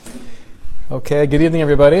Okay, good evening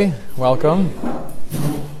everybody. Welcome.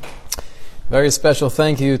 Very special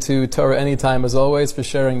thank you to Torah Anytime as always for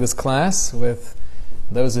sharing this class with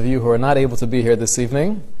those of you who are not able to be here this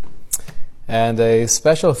evening. And a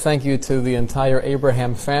special thank you to the entire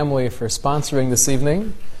Abraham family for sponsoring this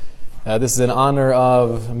evening. This is in honor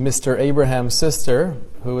of Mr. Abraham's sister,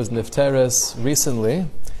 who was Nifteres recently.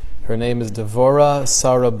 Her name is Devorah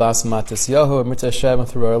Sarah Bas Matisyahu. Amrit Hashem,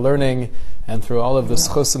 through our learning and through all of the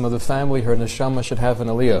schusim of the family, her neshama should have an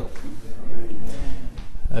aliyah.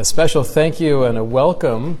 A special thank you and a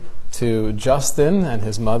welcome to Justin and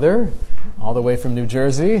his mother, all the way from New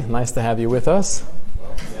Jersey. Nice to have you with us.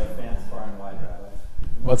 Well, we have fans far and wide, Rabbi.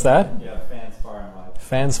 What's that? Yeah, fans far and wide.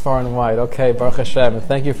 Fans far and wide. Okay, Baruch Hashem. And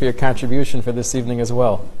thank you for your contribution for this evening as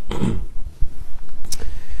well.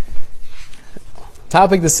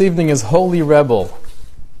 Topic this evening is Holy Rebel.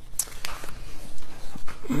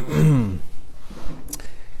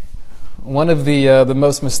 One of the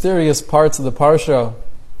most mysterious parts of the Parsha,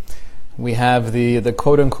 we have the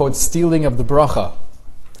quote-unquote stealing of the bracha,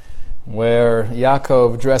 where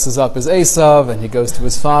Yaakov dresses up as Esav and he goes to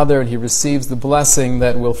his father and he receives the blessing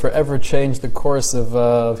that will forever change the course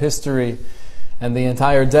of history and the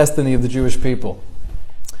entire destiny of the Jewish people.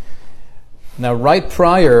 Now, right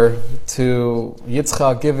prior to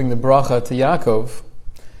Yitzchak giving the bracha to Yaakov,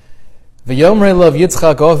 V'yomrei lov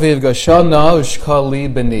Yitzchak oviv gashana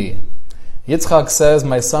ushkali b'ni. Yitzchak says,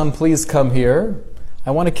 "My son, please come here.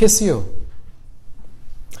 I want to kiss you."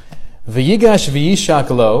 V'yigash v'yishak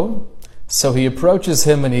lo. So he approaches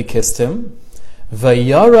him and he kissed him.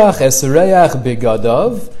 V'yarach esreach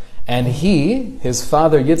bigadav. And he, his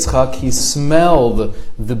father Yitzchak, he smelled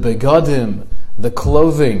the begadim, the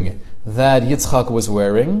clothing that Yitzchak was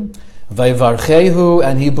wearing. Vayvarchehu,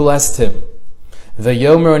 and he blessed him.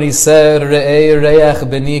 Vayomer, and he said, Re'ei reach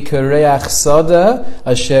b'ni kereach sada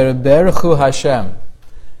asher berchu Hashem.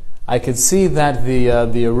 I could see that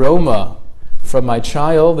the aroma from my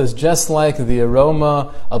child is just like the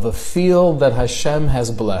aroma of a field that Hashem has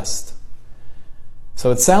blessed. So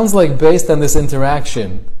it sounds like, based on this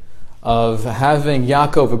interaction of having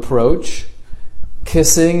Yaakov approach,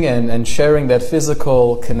 kissing and sharing that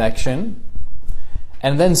physical connection,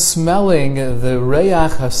 and then smelling the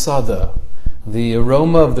reach hasada, the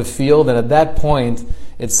aroma of the field, and at that point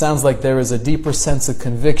it sounds like there is a deeper sense of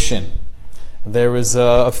conviction. There is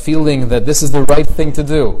a feeling that this is the right thing to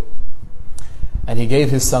do. And he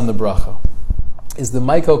gave his son the bracha. Is the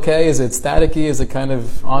mic okay? Is it staticky? Is it kind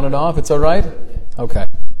of on and off? It's all right? Okay.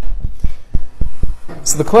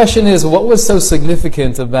 So the question is, what was so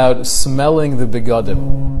significant about smelling the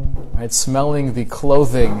begadim? Right? Smelling the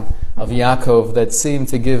clothing of Yaakov that seemed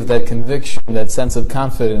to give that conviction, that sense of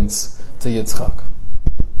confidence to Yitzchak.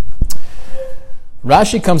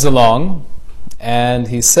 Rashi comes along and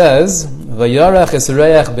he says, Vayarach es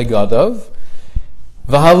reach begadav,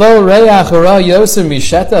 v'halo reach ra yosem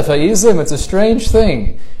mishetaf ha'izim. It's a strange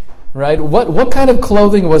thing, right? What kind of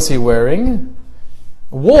clothing was he wearing?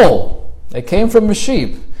 Wool. It came from a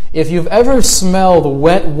sheep. If you've ever smelled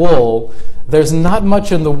wet wool, there's not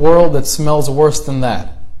much in the world that smells worse than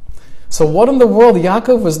that. So what in the world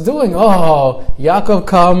Yaakov was doing? Oh, Yaakov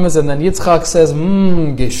comes and then Yitzchak says,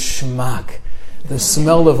 geschmack. The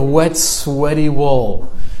smell of wet, sweaty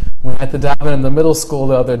wool. We had to daven in the middle school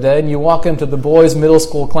the other day, and you walk into the boys' middle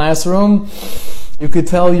school classroom, you could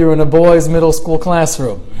tell you're in a boys' middle school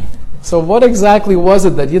classroom. So what exactly was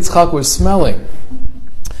it that Yitzchak was smelling?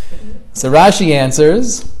 So Rashi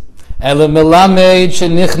answers, Ele melamed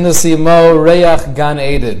shenichnas imo reach Gan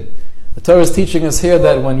Eden. The Torah is teaching us here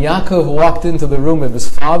that when Yaakov walked into the room of his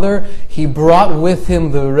father, he brought with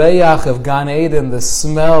him the reach of Gan Eden, the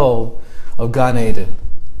smell of Gan Eden.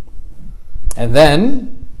 And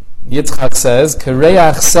then Yitzchak says,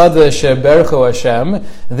 Kereach sada sheberchu Hashem.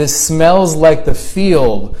 This smells like the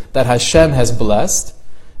field that Hashem has blessed.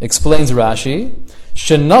 Explains Rashi,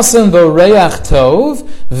 Shenosen v'reach tov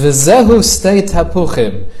v'zehu stei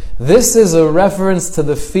tapuchim. This is a reference to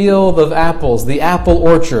the field of apples, the apple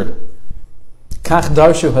orchard. Kach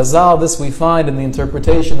darshu Chazal, this we find in the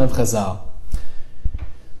interpretation of Chazal.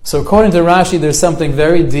 So according to Rashi, there's something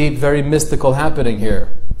very deep, very mystical happening here.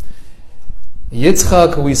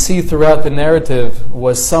 Yitzchak, we see throughout the narrative,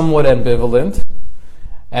 was somewhat ambivalent,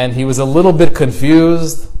 and he was a little bit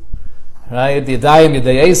confused. Right? Yadayim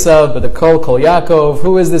Yaday Esav, but the Kol Yaakov,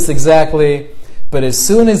 who is this exactly? But as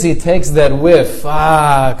soon as he takes that whiff,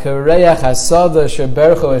 Kareach Hasada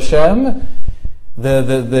Sheberchu Hashem,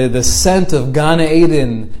 the scent of Gan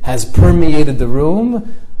Eden has permeated the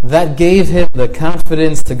room. That gave him the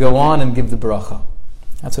confidence to go on and give the bracha.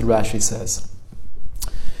 That's what Rashi says.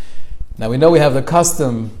 Now we know we have the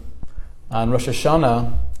custom on Rosh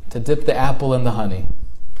Hashanah to dip the apple in the honey.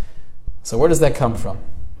 So where does that come from?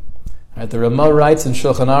 Right, the Ramah writes in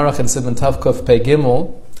Shulchan Aruch in Siman Tavkuf Pei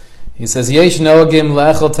Gimel, he says, Yesh noagim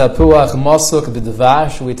le'echel tapuach mosuk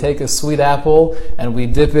b'dvash. We take a sweet apple and we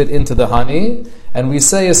dip it into the honey, and we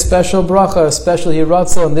say a special bracha, a special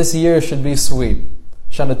hiratzah, and this year should be sweet.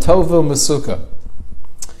 Shana tovu musuka.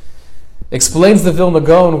 Explains the Vilna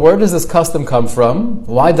Gaon, where does this custom come from?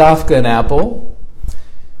 Why dafka an apple?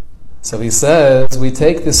 So he says, we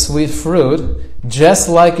take this sweet fruit, just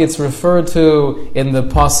like it's referred to in the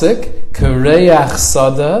pasuk, Kareach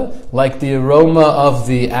Sada, like the aroma of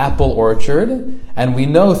the apple orchard. And we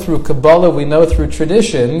know through Kabbalah, we know through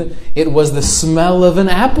tradition, it was the smell of an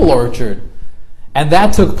apple orchard. And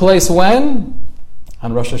that took place when?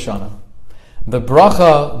 On Rosh Hashanah. The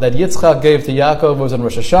bracha that Yitzchak gave to Yaakov was on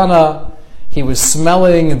Rosh Hashanah. He was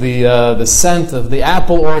smelling the scent of the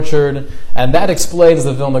apple orchard, and that explains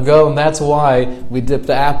the Vilna Gaon. That's why we dip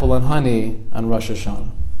the apple in honey on Rosh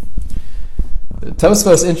Hashanah.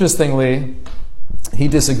 Tosfos, interestingly, he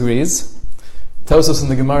disagrees. Tosfos in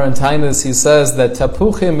the Gemara in Tainis, he says that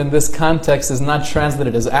tapuchim in this context is not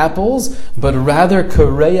translated as apples, but rather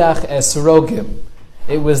kareach esrogim.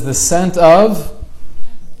 It was the scent of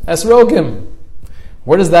esrogim.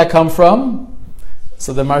 Where does that come from?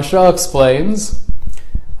 So the Maharsha explains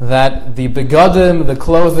that the begadim, the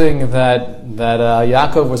clothing that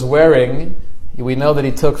Yaakov was wearing, we know that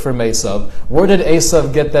he took from Esav. Where did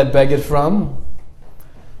Esav get that beged from?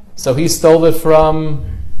 So he stole it from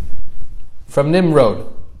Nimrod.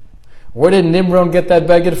 Where did Nimrod get that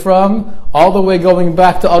beged from? All the way going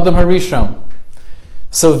back to Adam Harishon.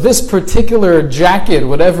 So this particular jacket,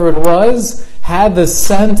 whatever it was, had the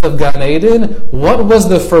scent of Gan Eden. What was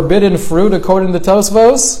the forbidden fruit according to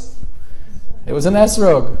Tosfos? It was an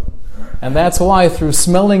esrog. And that's why through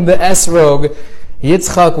smelling the esrog,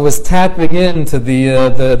 Yitzchak was tapping into the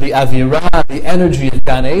avirah, the energy of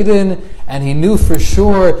Gan Eden, and he knew for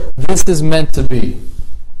sure this is meant to be.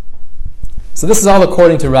 So this is all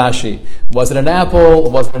according to Rashi. Was it an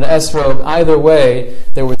apple? Was it an esrog? Either way,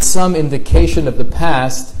 there was some indication of the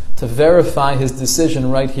past to verify his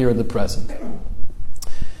decision right here in the present.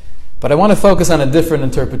 But I want to focus on a different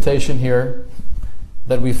interpretation here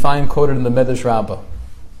that we find quoted in the Medrash Rabbah.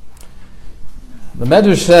 The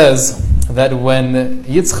Medrash says that when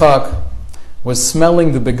Yitzchak was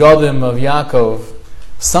smelling the begadim of Yaakov,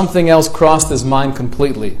 something else crossed his mind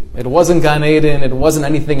completely. It wasn't Gan Eden, it wasn't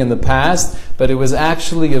anything in the past, but it was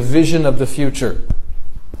actually a vision of the future.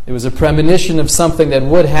 It was a premonition of something that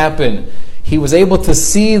would happen. He was able to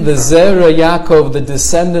see the Zera Yaakov, the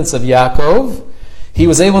descendants of Yaakov. He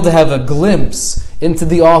was able to have a glimpse into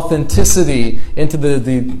the authenticity, into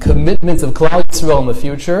the commitment of Klal Yisrael in the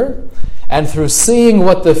future. And through seeing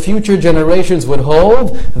what the future generations would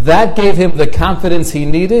hold, that gave him the confidence he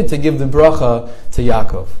needed to give the bracha to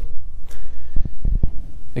Yaakov.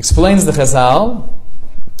 Explains the Chazal,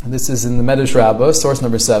 and this is in the Medrash Rabbah, source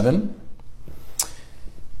number 7.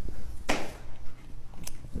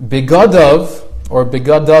 Begadav, or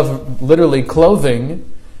begadav, literally clothing,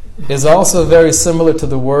 is also very similar to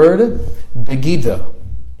the word begida.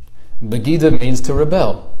 Begida means to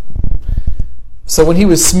rebel. So when he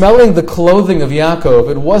was smelling the clothing of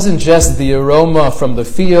Yaakov, it wasn't just the aroma from the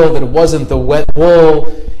field, it wasn't the wet wool,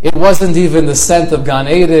 it wasn't even the scent of Gan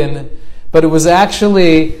Eden, but it was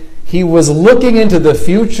actually, he was looking into the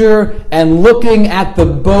future and looking at the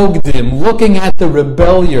Bogdim, looking at the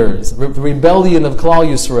rebellion of Klal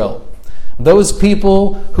Yisrael. Those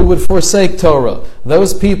people who would forsake Torah,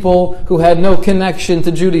 those people who had no connection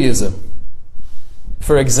to Judaism.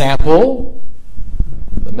 For example,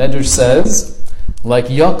 the Medrash says, like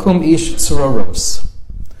Yakum Ish Tzuroros.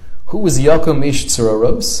 Who was Yakum Ish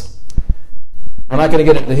Tzuroros? We're not going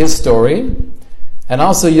to get into his story. And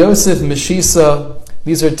also Yosef Meshisa.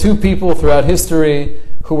 These are two people throughout history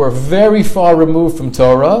who were very far removed from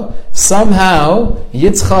Torah. Somehow,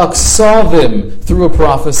 Yitzchak saw them through a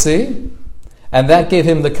prophecy, and that gave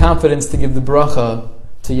him the confidence to give the bracha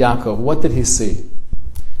to Yaakov. What did he see?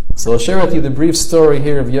 So I'll share with you the brief story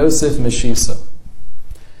here of Yosef Meshisa.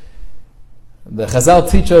 The Chazal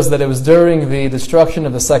teach us that it was during the destruction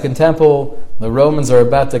of the Second Temple. The Romans are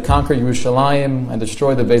about to conquer Yerushalayim and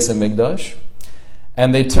destroy the Beis HaMikdash.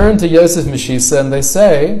 And they turn to Yosef Meshisa and they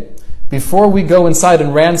say, before we go inside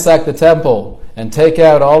and ransack the temple and take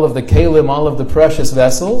out all of the kalim, all of the precious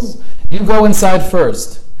vessels, you go inside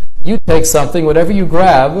first. You take something, whatever you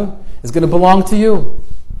grab is going to belong to you.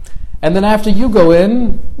 And then after you go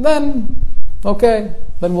in, then we'll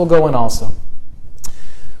go in also.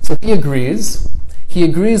 So he agrees. He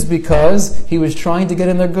agrees because he was trying to get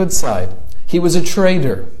in their good side. He was a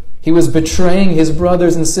trader. He was betraying his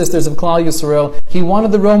brothers and sisters of Klal Yisrael. He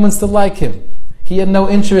wanted the Romans to like him. He had no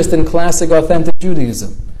interest in classic, authentic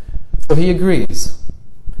Judaism. So he agrees.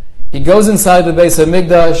 He goes inside the Beis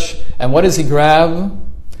HaMikdash, and what does he grab?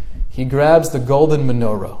 He grabs the golden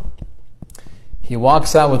menorah. He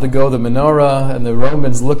walks out with the golden menorah, and the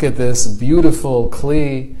Romans look at this beautiful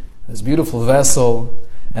kli, this beautiful vessel,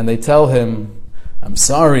 and they tell him, I'm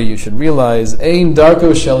sorry, you should realize, Ein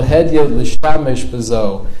darko shel hedyot l'shtamesh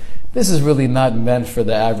bezo. This is really not meant for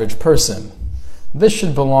the average person. This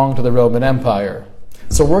should belong to the Roman Empire.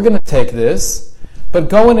 So we're going to take this, but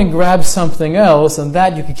go in and grab something else, and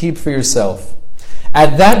that you can keep for yourself.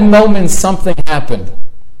 At that moment, something happened.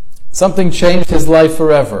 Something changed his life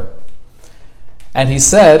forever. And he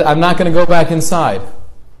said, I'm not going to go back inside.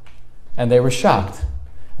 And they were shocked.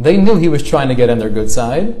 They knew he was trying to get on their good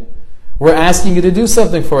side. We're asking you to do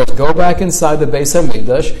something for us. Go back inside the Beis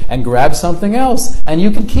HaMikdash and grab something else. And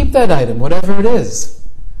you can keep that item, whatever it is.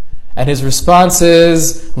 And his response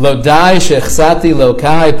is, Lo dai shechsati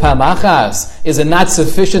lokai pamachas. Is it not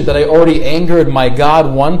sufficient that I already angered my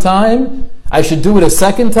God one time? I should do it a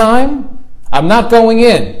second time? I'm not going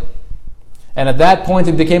in. And at that point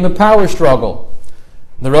it became a power struggle.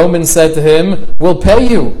 The Romans said to him, We'll pay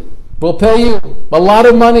you. We'll pay you a lot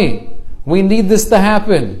of money. We need this to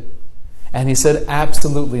happen. And he said,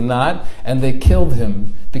 absolutely not. And they killed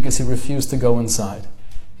him because he refused to go inside.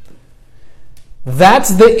 That's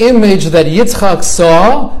the image that Yitzchak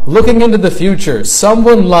saw looking into the future.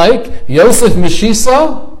 Someone like Yosef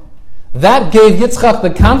Mishisa, that gave Yitzchak the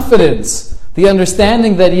confidence, the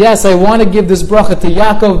understanding that yes, I want to give this bracha to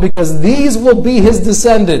Yaakov because these will be his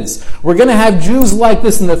descendants. We're going to have Jews like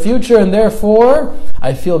this in the future, and therefore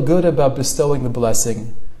I feel good about bestowing the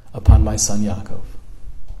blessing upon my son Yaakov.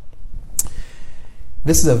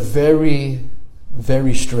 This is a very,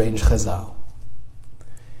 very strange chazal.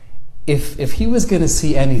 If he was going to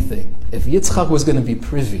see anything, if Yitzchak was going to be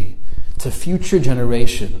privy to future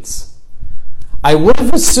generations, I would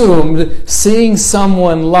have assumed seeing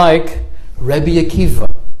someone like Rebbe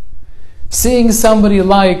Akiva, seeing somebody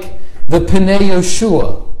like the Pnei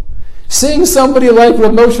Yoshua, seeing somebody like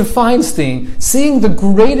Rav Moshe Feinstein, seeing the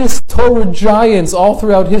greatest Torah giants all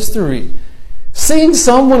throughout history, seeing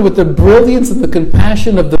someone with the brilliance and the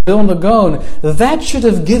compassion of the Vilna Gaon, that should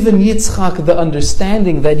have given Yitzchak the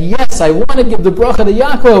understanding that yes, I want to give the bracha to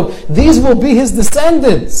Yaakov, these will be his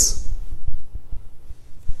descendants.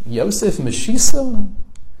 Yosef Meshisa,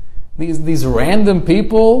 these random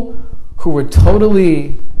people who were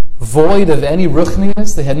totally void of any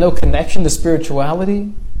ruchnius, they had no connection to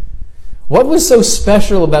spirituality. What was so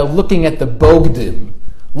special about looking at the Bogdim,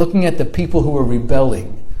 looking at the people who were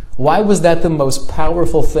rebelling? Why was that the most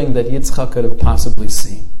powerful thing that Yitzchak could have possibly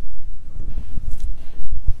seen?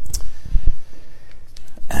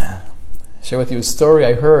 I'll share with you a story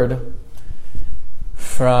I heard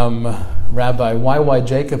from Rabbi Y.Y.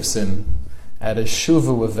 Jacobson at a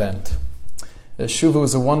Shuvu event. The Shuvu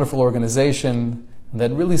is a wonderful organization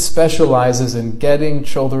that really specializes in getting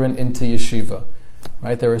children into yeshiva.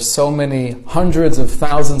 Right? There are so many hundreds of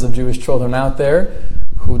thousands of Jewish children out there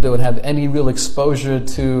who don't have any real exposure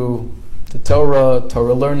to Torah,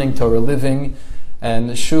 Torah learning, Torah living.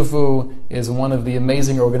 And Shuvu is one of the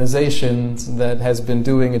amazing organizations that has been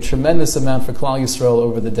doing a tremendous amount for Klal Yisrael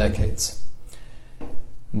over the decades.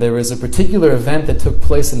 There is a particular event that took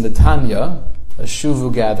place in the Tanya, a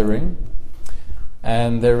Shuvu gathering,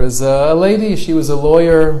 and there was a lady, she was a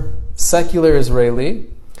lawyer, secular Israeli,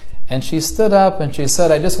 and she stood up and she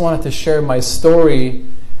said, I just wanted to share my story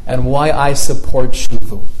and why I support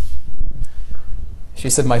Shuvu. She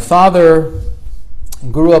said, my father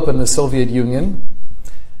grew up in the Soviet Union,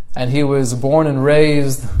 and he was born and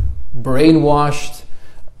raised, brainwashed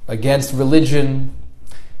against religion.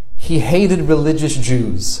 He hated religious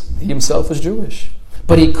Jews. He himself was Jewish.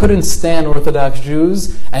 But he couldn't stand Orthodox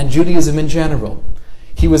Jews and Judaism in general.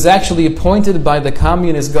 He was actually appointed by the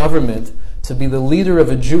communist government to be the leader of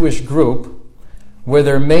a Jewish group where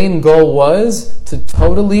their main goal was to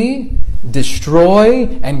totally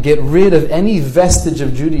destroy and get rid of any vestige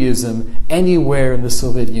of Judaism anywhere in the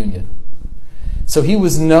Soviet Union. So he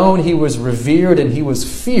was known, he was revered, and he was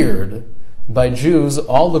feared by Jews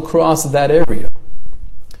all across that area.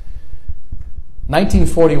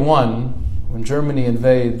 1941, when Germany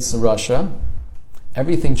invades Russia,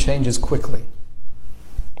 everything changes quickly.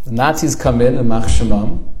 The Nazis come in Mach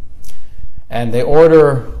Shemam, and they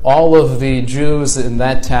order all of the Jews in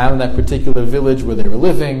that town, that particular village where they were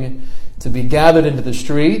living, to be gathered into the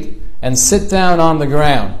street and sit down on the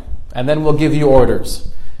ground, and then we'll give you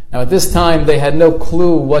orders. Now at this time, they had no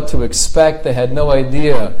clue what to expect. They had no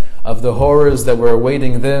idea of the horrors that were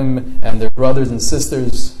awaiting them and their brothers and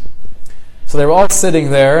sisters. So they were all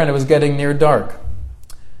sitting there, and it was getting near dark.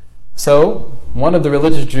 So one of the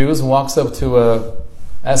religious Jews walks up to a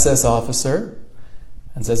SS officer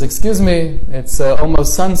and says, "Excuse me, it's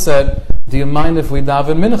almost sunset. Do you mind if we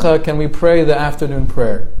daven mincha? Can we pray the afternoon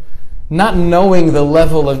prayer?" Not knowing the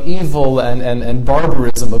level of evil and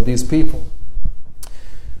barbarism of these people.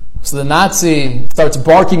 So the Nazi starts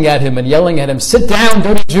barking at him and yelling at him, "Sit down,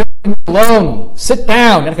 dirty Jew, leave me alone. Sit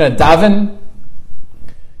down. You're not going to daven."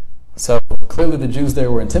 So clearly the Jews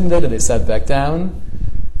there were intimidated. They sat back down.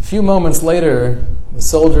 A few moments later, the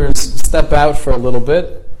soldiers step out for a little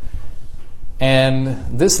bit, and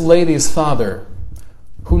this lady's father,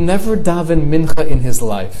 who never davened mincha in his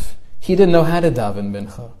life, he didn't know how to daven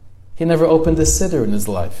mincha. He never opened a siddur in his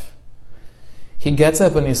life. He gets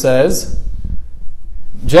up and he says,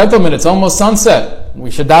 "Gentlemen, it's almost sunset. We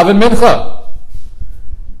should daven mincha."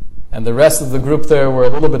 And the rest of the group there were a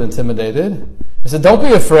little bit intimidated. He said, "Don't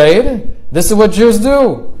be afraid. This is what Jews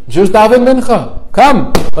do. Jews daven mincha.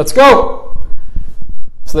 Come, let's go."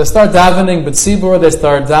 So they start davening b'tzibur, they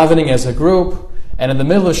start davening as a group, and in the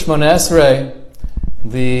middle of Shmona Esrei,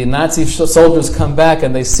 the Nazi soldiers come back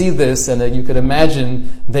and they see this, and you could imagine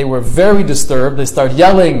they were very disturbed. They start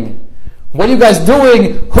yelling, "What are you guys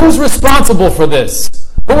doing? Who's responsible for this?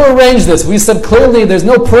 Who arranged this?" We said clearly there's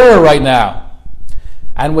no prayer right now.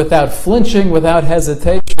 And without flinching, without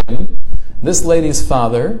hesitation, this lady's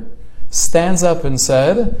father stands up and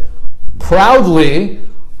said, proudly,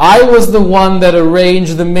 "I was the one that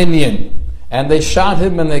arranged the minyan." And they shot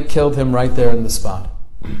him and they killed him right there in the spot.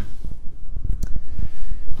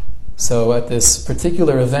 So at this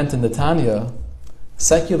particular event in Netanya,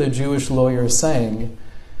 secular Jewish lawyer is saying,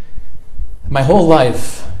 "My whole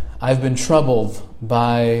life I've been troubled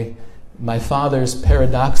by my father's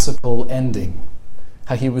paradoxical ending.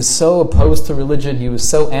 How he was so opposed to religion, he was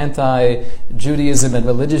so anti-Judaism and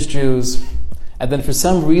religious Jews, and then for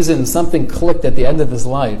some reason something clicked at the end of his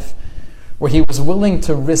life where he was willing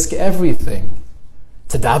to risk everything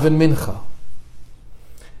to daven mincha.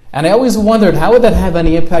 And I always wondered, how would that have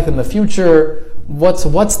any impact in the future? What's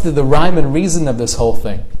the rhyme and reason of this whole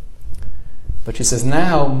thing?" But she says,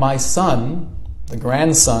 now my son, the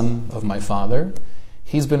grandson of my father,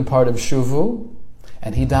 he's been part of Shuvu,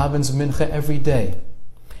 and he davens mincha every day.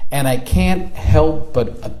 And I can't help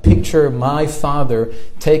but picture my father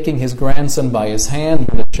taking his grandson by his hand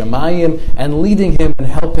with Shemayim and leading him and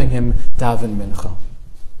helping him daven mincha.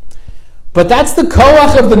 But that's the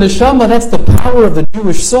koach of the neshama, that's the power of the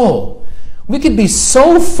Jewish soul. We could be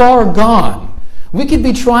so far gone. We could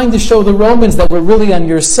be trying to show the Romans that we're really on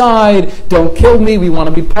your side. Don't kill me. We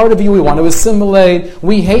want to be part of you. We want to assimilate.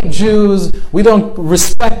 We hate Jews. We don't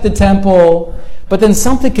respect the temple. But then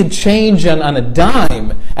something could change on a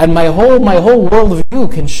dime, and my whole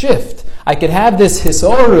worldview can shift. I could have this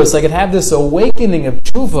hisorus. I could have this awakening of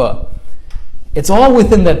tshuva. It's all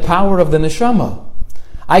within that power of the neshama.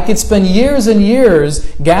 I could spend years and years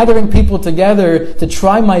gathering people together to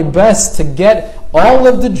try my best to get all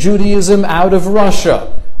of the Judaism out of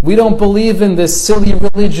Russia. We don't believe in this silly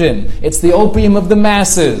religion. It's the opium of the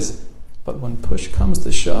masses. But when push comes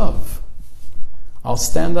to shove, I'll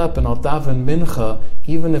stand up and I'll daven mincha,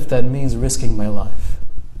 even if that means risking my life.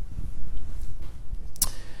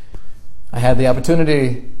 I had the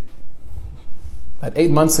opportunity, about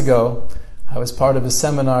 8 months ago, I was part of a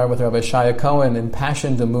seminar with Rabbi Shaya Cohen in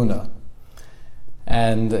Passion Demuna.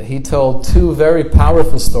 And he told two very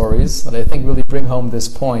powerful stories that I think really bring home this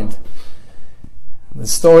point. The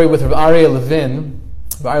story with Rabbi Aryeh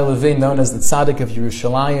Levin, known as the Tzaddik of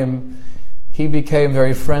Yerushalayim, he became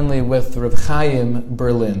very friendly with Reb Chaim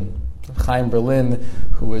Berlin. Reb Chaim Berlin,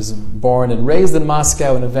 who was born and raised in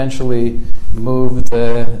Moscow and eventually moved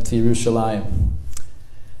to Yerushalayim.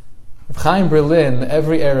 Reb Chaim Berlin,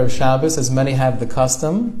 every Erev Shabbos, as many have the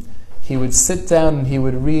custom, he would sit down and he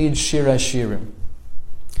would read Shir HaShirim.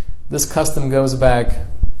 This custom goes back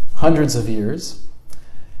hundreds of years.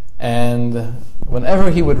 And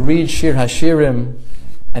whenever he would read Shir HaShirim,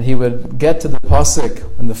 and he would get to the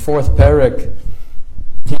pasuk in the fourth parak,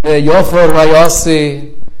 Yofer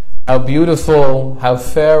Rayasi, how beautiful, how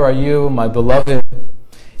fair are you, my beloved.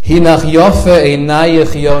 Hinach Yofe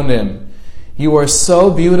Einayich Yonim. You are so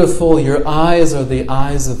beautiful, your eyes are the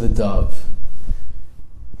eyes of a dove.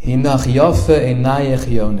 Hinach Yofe Einayich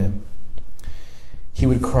Yonim. He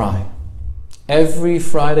would cry. Every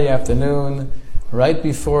Friday afternoon, right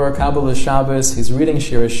before Kabbalah Shabbos, he's reading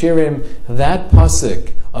Shir HaShirim, that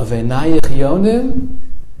pasuk of Einayich Yonim,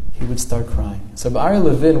 he would start crying. So Aryeh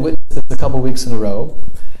Levin witnessed this a couple weeks in a row,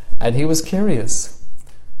 and he was curious.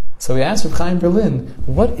 So we asked Reb Chaim Berlin,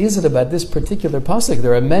 what is it about this particular pasuk?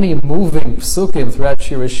 There are many moving psukim throughout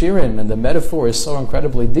Shir Shirim, and the metaphor is so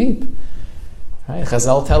incredibly deep. Right?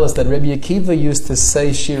 Chazal tell us that Rabbi Akiva used to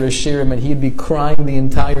say Shir Shirim, and he'd be crying the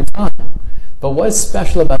entire time. But what's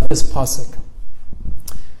special about this pasuk?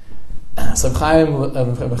 So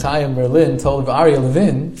Reb Chaim Berlin told Aryeh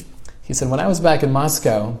Levin, he said, when I was back in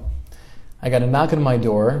Moscow, I got a knock on my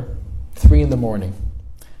door, 3 a.m.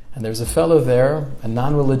 And there's a fellow there, a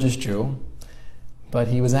non-religious Jew, but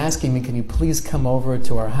he was asking me, can you please come over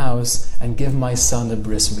to our house and give my son a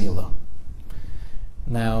bris milah?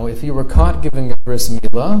 Now, if you were caught giving a bris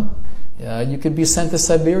milah, you could be sent to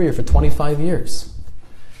Siberia for 25 years.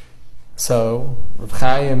 So, Reb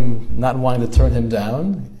Chaim, not wanting to turn him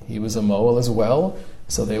down, he was a Moel as well,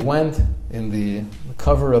 so they went in the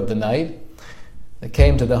cover of the night. They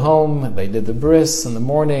came to the home, they did the bris in the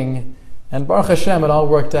morning, and Baruch Hashem, it all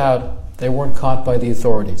worked out. They weren't caught by the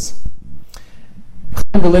authorities.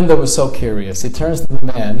 Chaim Belinda was so curious. He turns to the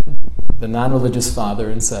man, the non-religious father,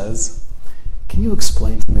 and says, can you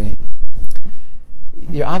explain to me?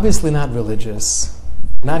 You're obviously not religious.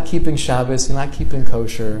 You're not keeping Shabbos, you're not keeping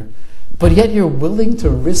kosher, but yet you're willing to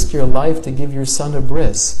risk your life to give your son a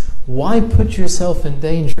bris. Why put yourself in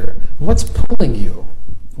danger? What's pulling you?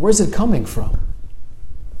 Where's it coming from?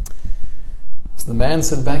 So the man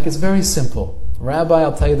said back, it's very simple. Rabbi,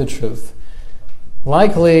 I'll tell you the truth.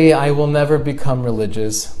 Likely, I will never become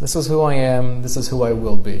religious. This is who I am. This is who I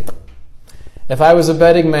will be. If I was a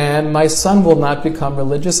betting man, my son will not become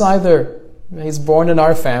religious either. He's born in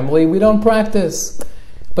our family. We don't practice.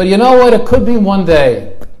 But you know what? It could be one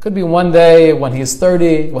day. It could be one day when he's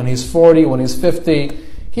 30, when he's 40, when he's 50.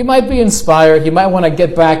 He might be inspired. He might want to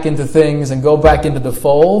get back into things and go back into the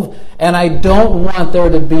fold. And I don't want there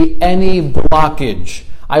to be any blockage.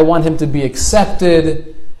 I want him to be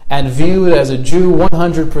accepted and viewed as a Jew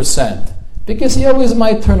 100%. Because he always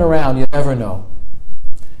might turn around. You never know.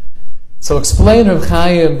 So explain Reb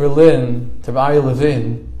Chaim Berlin to Aryeh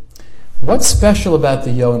Levin, what's special about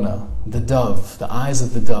the Yonah, the dove, the eyes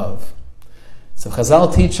of the dove? So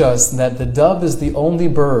Chazal teach us that the dove is the only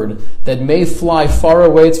bird that may fly far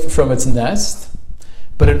away from its nest,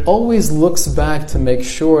 but it always looks back to make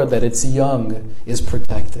sure that its young is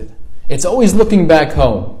protected. It's always looking back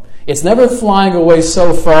home. It's never flying away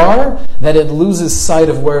so far that it loses sight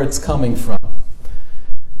of where it's coming from.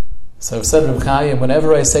 So said Reb Chaim,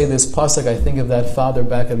 whenever I say this pasuk, I think of that father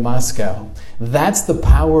back in Moscow. That's the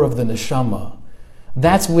power of the neshama.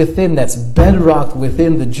 That's bedrock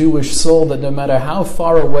within the Jewish soul, that no matter how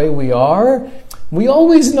far away we are, we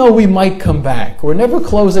always know we might come back. We're never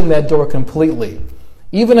closing that door completely.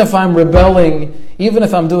 Even if I'm rebelling, even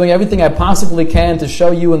if I'm doing everything I possibly can to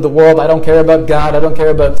show you in the world, I don't care about God, I don't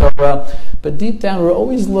care about Torah, but deep down we're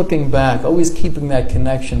always looking back, always keeping that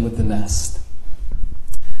connection with the nest.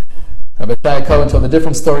 Rabbi Shai Cohen told a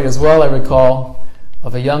different story as well, I recall,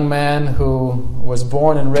 of a young man who was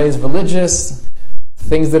born and raised religious.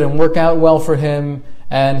 Things didn't work out well for him,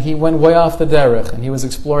 and he went way off the derech, and he was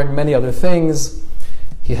exploring many other things.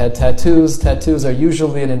 He had tattoos. Tattoos are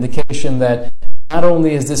usually an indication that not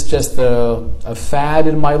only is this just a fad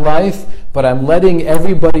in my life, but I'm letting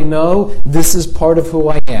everybody know this is part of who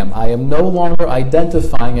I am. I am no longer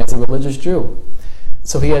identifying as a religious Jew.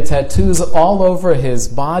 So he had tattoos all over his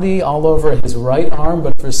body, all over his right arm,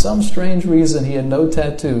 but for some strange reason he had no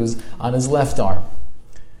tattoos on his left arm.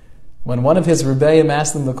 When one of his rebbeim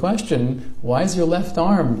asked him the question, why is your left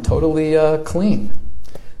arm totally clean?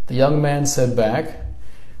 The young man said back,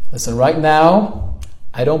 listen, right now,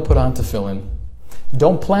 I don't put on tefillin.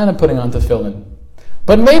 Don't plan on putting on tefillin.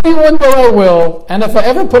 But maybe one day I will, and if I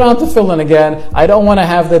ever put on tefillin again, I don't want to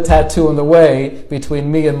have the tattoo in the way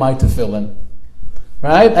between me and my tefillin.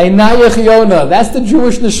 Right? Einayach Yonah. That's the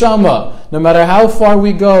Jewish neshama. No matter how far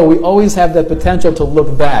we go, we always have that potential to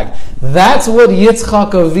look back. That's what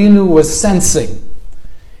Yitzchak Avinu was sensing.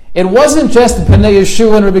 It wasn't just Bnei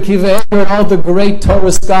Yeshua and Rabbi Akiva and all the great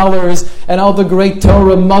Torah scholars and all the great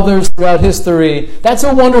Torah mothers throughout history. That's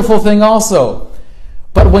a wonderful thing also.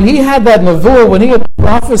 But when he had that nevuah, when he had the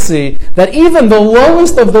prophecy, that even the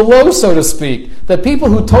lowest of the low, so to speak, the people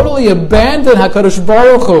who totally abandon HaKadosh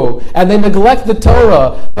Baruch Hu, and they neglect the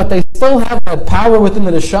Torah, but they still have that power within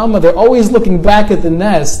the neshama, they're always looking back at the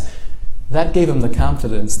nest, that gave him the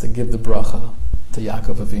confidence to give the bracha to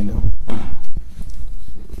Yaakov Avinu.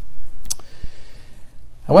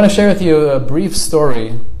 I want to share with you a brief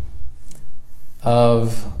story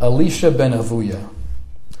of Elisha ben Avuya.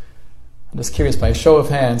 I'm just curious, by a show of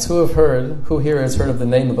hands, who here has heard of the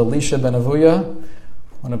name of Elisha ben Avuya,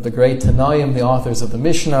 one of the great Tanaim, the authors of the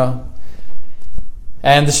Mishnah?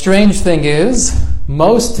 And the strange thing is,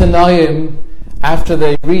 most Tanaim, after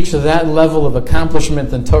they reach that level of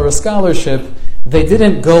accomplishment in Torah scholarship, they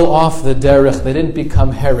didn't go off the derech, they didn't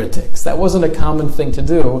become heretics. That wasn't a common thing to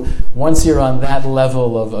do once you're on that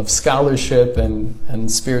level of scholarship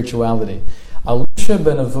and spirituality. Elisha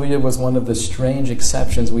ben Avuya was one of the strange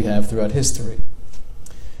exceptions we have throughout history.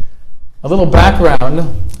 A little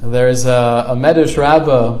background, there's a Medrash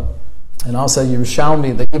Rabbah and also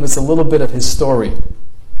Yerushalmi that give us a little bit of his story.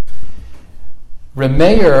 Reb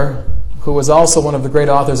Meir, who was also one of the great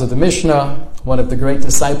authors of the Mishnah, one of the great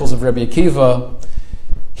disciples of Rabbi Akiva,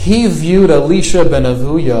 he viewed Elisha ben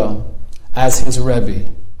Avuya as his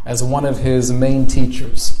Rebbe, as one of his main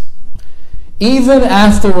teachers. Even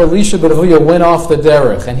after Elisha ben Avuya went off the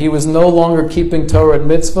derech and he was no longer keeping Torah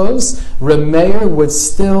and mitzvos, Reb Meir would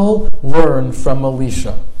still learn from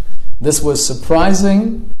Elisha. This was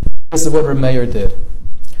surprising. This is what Reb Meir did.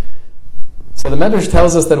 So the Medrash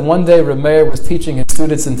tells us that one day Reb Meir was teaching his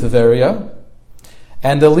students in Tiberia,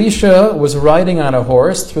 and Elisha was riding on a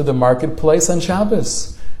horse through the marketplace on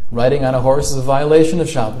Shabbos. Riding on a horse is a violation of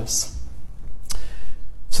Shabbos.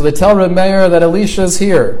 So they tell Reb Meir that Elisha's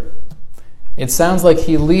here. It sounds like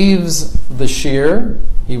he leaves the shir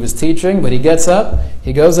he was teaching, but he gets up,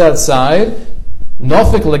 he goes outside,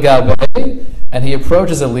 nofik legabe, and he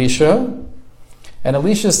approaches Elisha, and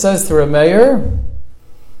Elisha says to Reb Meir,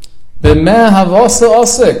 B'meh havasa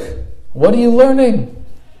osik. What are you learning?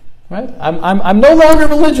 Right? I'm no longer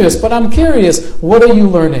religious, but I'm curious. What are you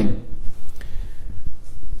learning?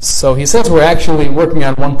 So he says we're actually working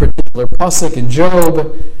on one particular pasuk in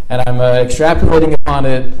Job, and I'm extrapolating upon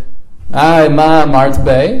it. Ay ma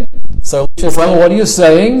martbe. So Elisha says, well, what are you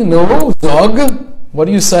saying? No, dog. What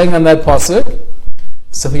are you saying on that pasuk?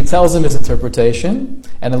 So he tells him his interpretation,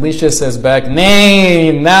 and Elisha says back,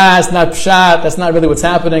 nah, it's not pshat, that's not really what's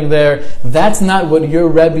happening there. That's not what your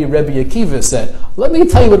Rebbe Akiva said. Let me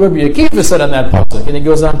tell you what Rebbe Akiva said on that pasuk. And he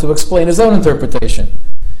goes on to explain his own interpretation.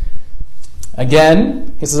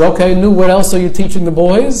 Again, he says, okay, what else are you teaching the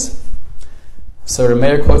boys? So Reb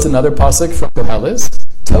Meir quotes another pasuk from Koheles,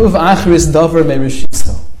 Tov achris davar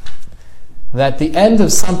merishiso. That the end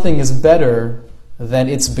of something is better than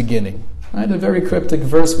its beginning. Right, a very cryptic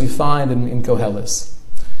verse we find in Koheles.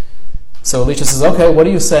 So Elisha says, okay, what are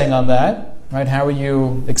you saying on that? Right, how are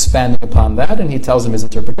you expanding upon that? And he tells him his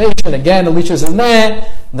interpretation. Again, Elisha says, nah,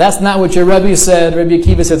 that's not what your Rebbe said. Rabbi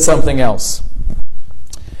Akiva said something else.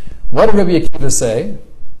 What did Rabbi Akiva say?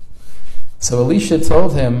 So Elisha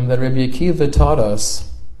told him that Rabbi Akiva taught us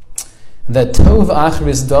that tov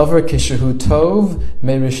achris davar kishehu tov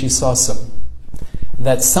merishisasam.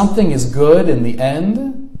 That something is good in the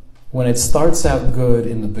end when it starts out good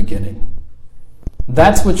in the beginning.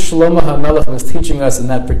 That's what Shlomo HaMelech was teaching us in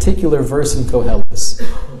that particular verse in Koheles.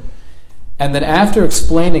 And then after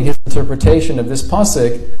explaining his interpretation of this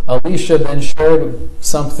pasuk, Elisha then shared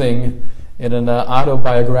something in an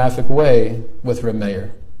autobiographic way with Reb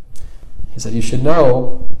Meir. He said, you should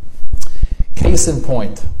know, case in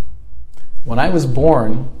point, when I was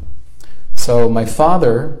born, so my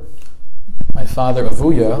father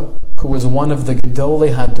Avuya, who was one of the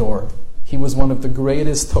Gedolei Hador. He was one of the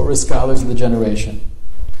greatest Torah scholars of the generation.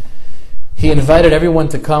 He invited everyone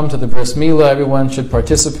to come to the Bris Milah. Everyone should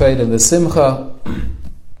participate in the Simcha.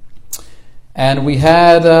 And we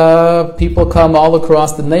had people come all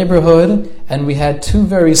across the neighborhood, and we had two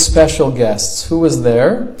very special guests. Who was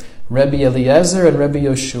there? Rebbe Eliezer and Rebbe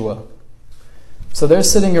Yoshua. So they're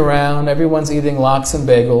sitting around, everyone's eating lox and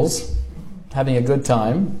bagels, having a good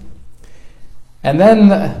time. And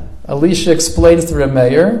then Elisha explains to Reb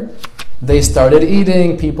Meir, they started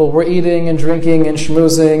eating, people were eating and drinking and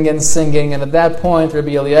schmoozing and singing, and at that point,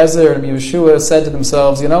 Rabbi Eliezer and Rabbi Yeshua said to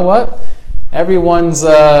themselves, you know what? Everyone's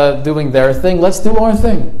doing their thing, let's do our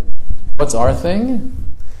thing. What's our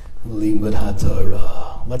thing? Limud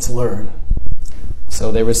HaTorah. Let's learn.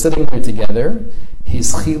 So they were sitting there together,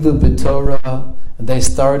 Hischilu b'Torah, they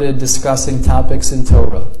started discussing topics in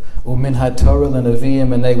Torah. Umin HaTorah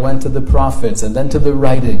l'Neviim, and they went to the prophets and then to the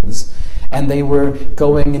writings, and they were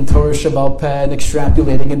going in Torah Shabbal Peh and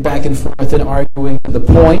extrapolating and back and forth and arguing to the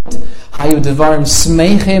point. Hayu devarim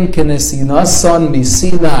smeichim k'nesinasan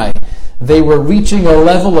misinai. They were reaching a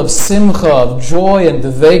level of simcha, of joy and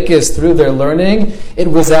devekis through their learning. It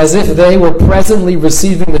was as if they were presently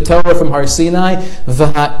receiving the Torah from Har Sinai.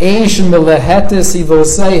 V'ha'esh melehetes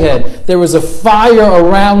ivoseihed. There was a fire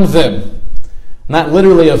around them. Not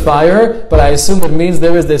literally a fire, but I assume it means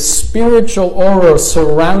there is this spiritual aura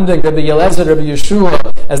surrounding Rabbi Eliezer and Rabbi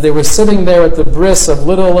Yeshua as they were sitting there at the bris of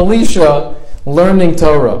little Elisha learning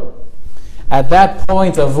Torah. At that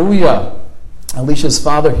point, Avuya, Elisha's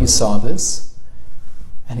father, he saw this,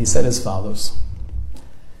 and he said as follows.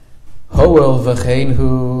 Hoel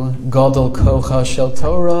v'cheinhu gadol kocha shel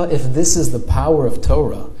Torah. If this is the power of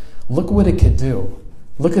Torah, look what it could do.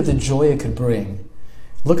 Look at the joy it could bring.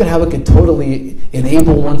 Look at how it could totally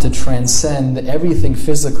enable one to transcend everything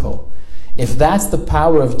physical. If that's the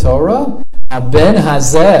power of Torah, Ben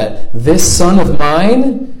Hazeh, this son of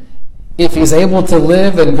mine, if he's able to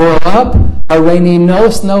live and grow up, Areni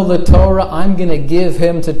nos no the Torah, I'm going to give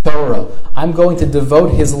him to Torah. I'm going to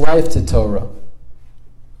devote his life to Torah.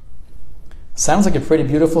 Sounds like a pretty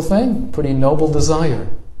beautiful thing, pretty noble desire.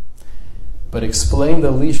 But explained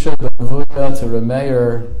Elisha ben Avuya to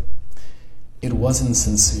Remeir, it wasn't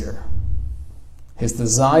sincere. His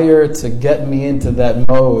desire to get me into that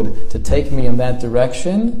mode, to take me in that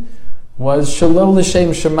direction, was shalol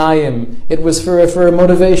l'shem shemayim. It was for a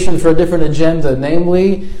motivation, for a different agenda.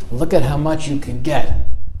 Namely, look at how much you can get.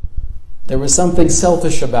 There was something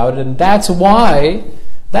selfish about it, and that's why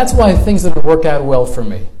things didn't work out well for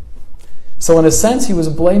me. So in a sense, he was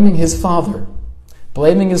blaming his father.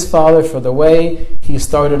 Blaming his father for the way he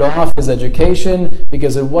started off his education,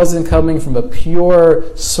 because it wasn't coming from a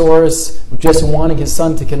pure source, just wanting his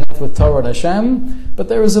son to connect with Torah and Hashem, but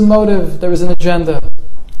there was a motive, there was an agenda.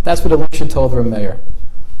 That's what Elisha told Remeir.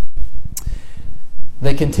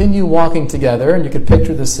 They continue walking together, and you could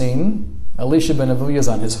picture the scene. Elisha ben Avuya is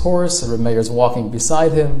on his horse, and Remeir is walking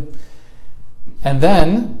beside him. And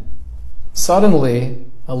then, suddenly,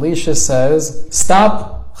 Elisha says,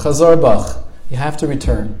 "Stop, chazor bach. You have to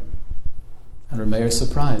return." And Remeir is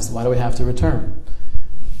surprised. Why do we have to return?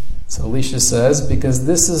 So Elisha says, because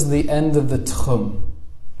this is the end of the tchum.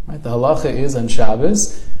 Right? The halacha is on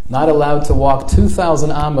Shabbos, not allowed to walk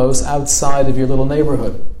 2,000 amos outside of your little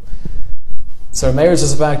neighborhood. So Remeir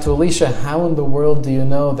says back to Elisha, how in the world do you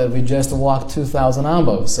know that we just walked 2,000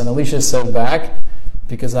 amos? And Elisha said back,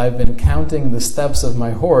 because I've been counting the steps of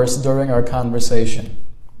my horse during our conversation.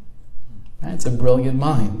 That's a brilliant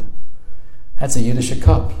mind. That's a Yiddish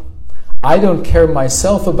cup. I don't care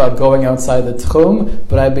myself about going outside the tchum,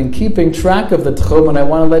 but I've been keeping track of the tchum, and I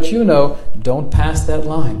want to let you know, don't pass that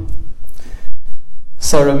line.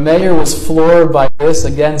 So Remeir was floored by this,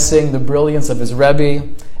 again seeing the brilliance of his Rebbe,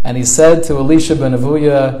 and he said to Elisha ben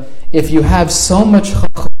Avuya, if you have so much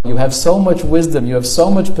chacham, you have so much wisdom, you have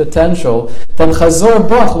so much potential, then chazor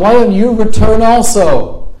bach, why don't you return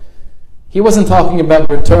also? He wasn't talking about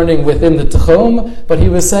returning within the tchum, but he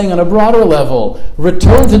was saying on a broader level,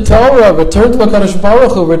 return to Torah, return to HaKadosh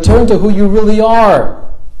Baruch Hu, return to who you really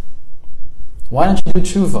are. Why don't you do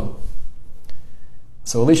tshuva?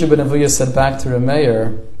 So Elisha ben Avuya said back to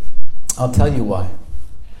Remeir, I'll tell you why.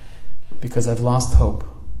 Because I've lost hope.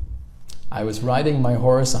 I was riding my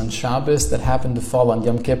horse on Shabbos that happened to fall on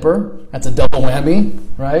Yom Kippur. That's a double whammy,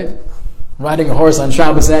 right? Riding a horse on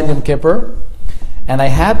Shabbos and Yom Kippur. And I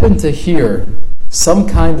happened to hear some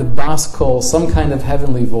kind of bas kol, some kind of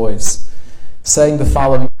heavenly voice, saying the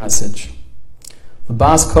following message. The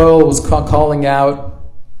bas kol was calling out,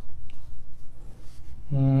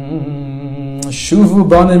 Shuvu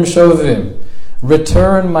banim shovim,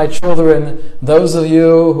 return my children, those of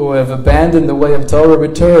you who have abandoned the way of Torah,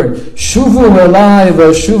 return. Shuvu elai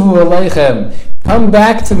v'shuvu eleichem, come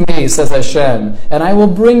back to me, says Hashem, and I will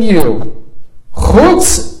bring you.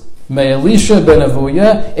 Chutz May Elisha ben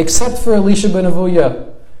Avuya, except for Elisha ben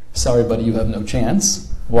Avuya. Sorry, buddy, you have no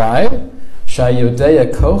chance. Why?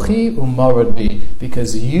 Shayodeya kochi umaradbi.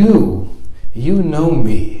 Because you know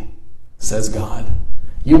me, says God.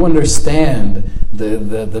 You understand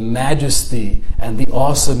the majesty and the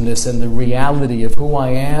awesomeness and the reality of who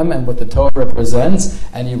I am and what the Torah represents,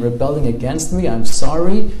 and you're rebelling against me. I'm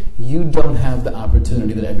sorry, you don't have the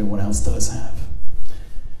opportunity that everyone else does have.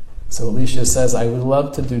 So Elisha says, I would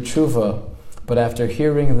love to do tshuva, but after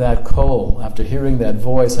hearing that call, after hearing that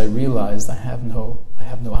voice, I realized I have no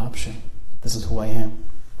option. This is who I am.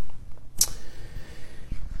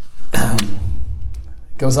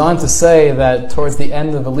 Goes on to say that towards the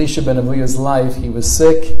end of Elisha ben Avuya's life, he was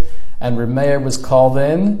sick, and Remeir was called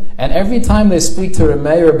in, and every time they speak to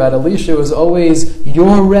Remeir about Elisha, it was always,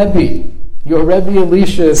 your Rebbe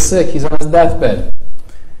Elisha is sick, he's on his deathbed.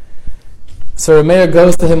 So Remeir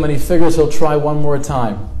goes to him and he figures he'll try one more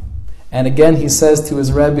time. And again he says to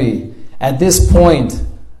his Rebbe, at this point,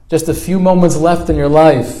 just a few moments left in your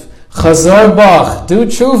life, Chazor bach, do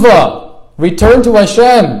tshuva, return to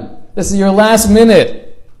Hashem. This is your last minute.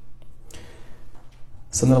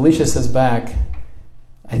 So then Elisha says back,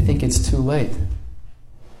 I think it's too late.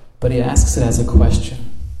 But he asks it as a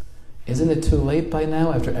question. Isn't it too late by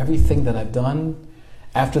now after everything that I've done?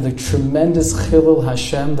 After the tremendous chilul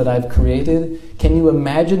Hashem that I've created? Can you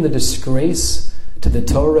imagine the disgrace to the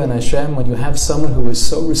Torah and Hashem when you have someone who is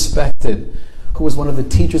so respected, who was one of the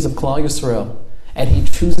teachers of Klal Yisrael, and he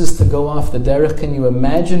chooses to go off the derech, can you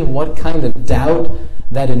imagine what kind of doubt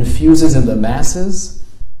that infuses in the masses?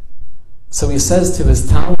 So he says to his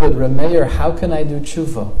Talmud, Rameir, how can I do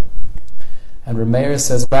tshuva? And Rameir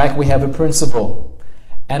says back, we have a principle.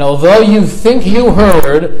 And although you think you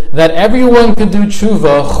heard that everyone could do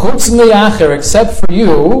tshuva, chutz mi'acher, except for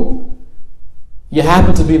you, you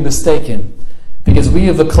happen to be mistaken. Because we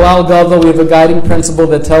have a klal gadol, we have a guiding principle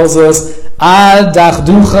that tells us, ad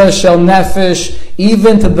dachducha shel nefesh,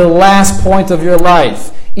 even to the last point of your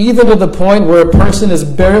life, even to the point where a person is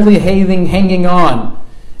barely hanging on,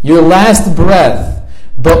 your last breath.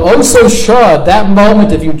 But also shah, that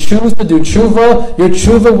moment, if you choose to do tshuva, your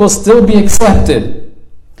tshuva will still be accepted.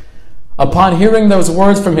 Upon hearing those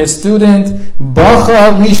words from his student, Bacha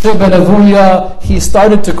Elisha ben Avuya, he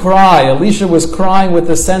started to cry. Elisha was crying with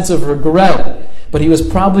a sense of regret, but he was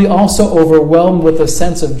probably also overwhelmed with a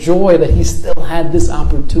sense of joy that he still had this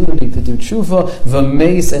opportunity to do tshuva,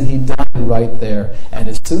 v'meis, and he died right there. And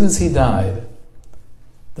as soon as he died,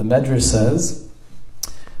 the Medrash says,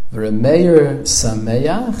 V'Rameir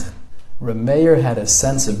sameach, Rameir had a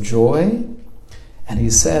sense of joy, and he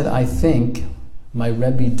said, I think my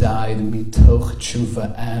Rebbe died mitoch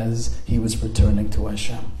tshuva as he was returning to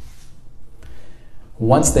Hashem.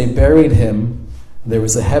 Once they buried him, there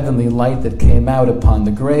was a heavenly light that came out upon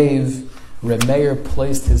the grave. Rameir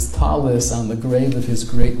placed his talis on the grave of his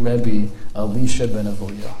great Rebbe, Elisha ben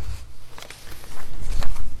Avuya.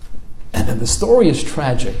 And the story is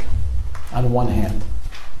tragic on one hand.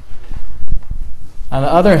 On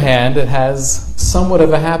the other hand, it has somewhat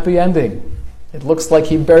of a happy ending. It looks like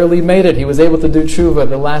he barely made it. He was able to do tshuva at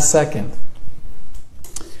the last second.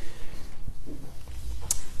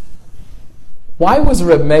 Why was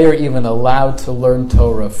Reb Meir even allowed to learn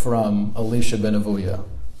Torah from Elisha ben Avuya?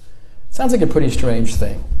 Sounds like a pretty strange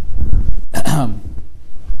thing.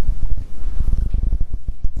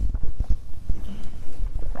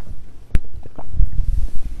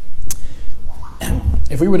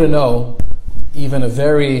 If we were to know even a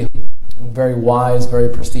very, very wise, very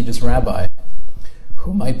prestigious rabbi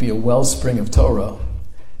who might be a wellspring of Torah,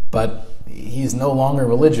 but he's no longer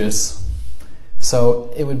religious,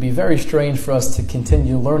 so it would be very strange for us to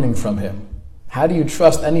continue learning from him. How do you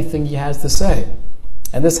trust anything he has to say?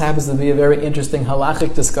 And this happens to be a very interesting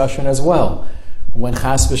halachic discussion as well. When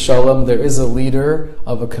chas v'shalom, there is a leader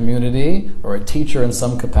of a community or a teacher in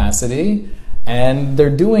some capacity, and they're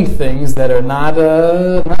doing things that are not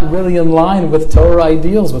really in line with Torah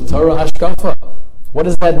ideals, with Torah hashkafa. What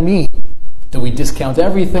does that mean? Do we discount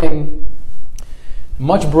everything?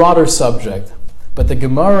 Much broader subject. But the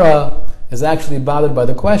Gemara is actually bothered by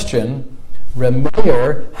the question,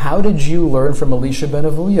 Rameir, how did you learn from Elisha ben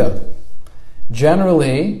Avuya?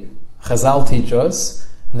 Generally, Chazal teach us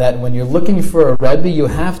that when you're looking for a Rebbe, you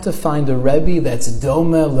have to find a Rebbe that's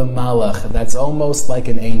dome lemalach, that's almost like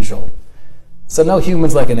an angel. So no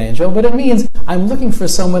human's like an angel, but it means I'm looking for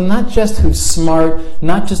someone not just who's smart,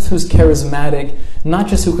 not just who's charismatic, not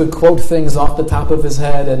just who could quote things off the top of his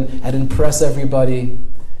head and impress everybody,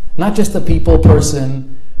 not just a people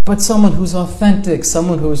person, but someone who's authentic,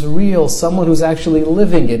 someone who's real, someone who's actually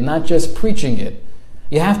living it, not just preaching it.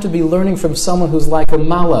 You have to be learning from someone who's like a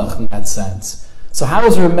malach in that sense. So how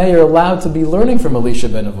is Rameir allowed to be learning from Elisha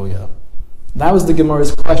ben Avuya? That was the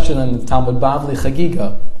Gemara's question in the Talmud Bavli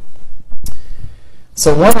Chagiga.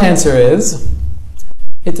 So one answer is,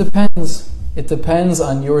 it depends. It depends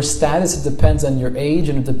on your status, it depends on your age,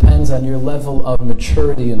 and it depends on your level of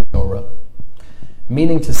maturity in Torah.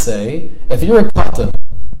 Meaning to say, if you're a katan,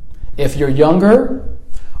 if you're younger,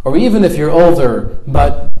 or even if you're older,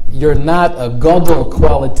 but you're not a gadol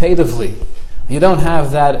qualitatively, you don't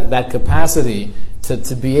have that capacity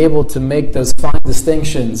to be able to make those fine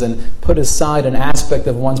distinctions and put aside an aspect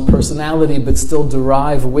of one's personality but still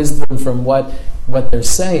derive wisdom from what they're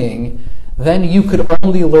saying, then you could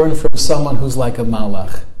only learn from someone who's like a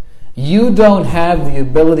malach. You don't have the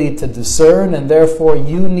ability to discern, and therefore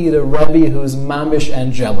you need a Rebbe who's mamish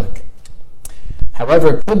angelic.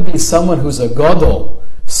 However, it could be someone who's a gadol,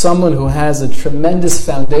 someone who has a tremendous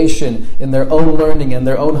foundation in their own learning and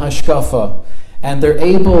their own hashkafa, and they're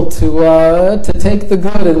able to take the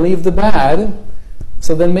good and leave the bad,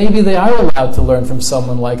 so then maybe they are allowed to learn from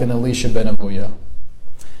someone like an Elisha ben Avuya.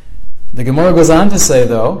 The Gemara goes on to say,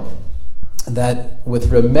 though, that with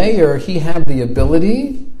Rameir, he had the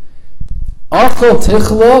ability, Achol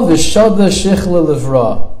tichla v'shada shichla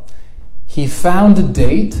livra. He found a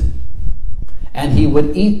date, and he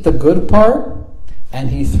would eat the good part, and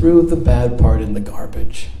he threw the bad part in the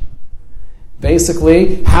garbage.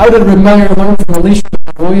 Basically, how did Remeir learn from Elisha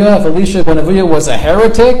ben Avuya? If Elisha ben Avuya was a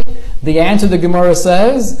heretic, the answer the Gemara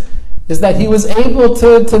says is that he was able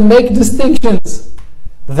to make distinctions.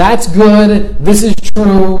 That's good, this is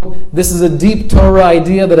true, this is a deep Torah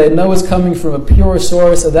idea that I know is coming from a pure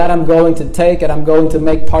source, and that I'm going to take and I'm going to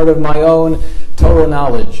make part of my own Torah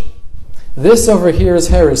knowledge. This over here is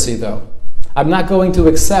heresy, though. I'm not going to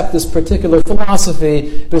accept this particular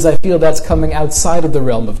philosophy because I feel that's coming outside of the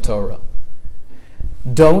realm of Torah.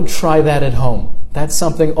 Don't try that at home. That's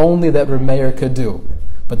something only that Remeir could do.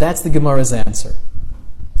 But that's the Gemara's answer.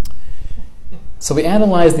 So we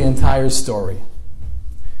analyzed the entire story.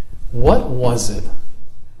 What was it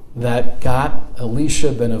that got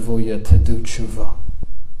Elisha ben Avuya to do tshuva?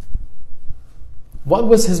 What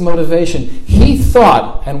was his motivation? He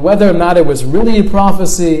thought, and whether or not it was really a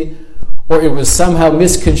prophecy or it was somehow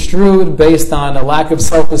misconstrued based on a lack of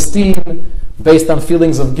self-esteem, based on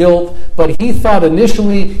feelings of guilt, but he thought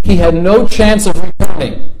initially he had no chance of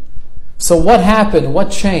returning. So what happened? What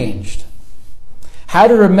changed? How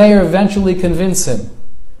did Remeir eventually convince him?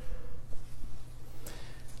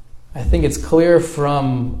 I think it's clear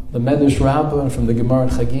from the Medrash Rabbah and from the Gemara in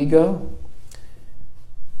Chagiga.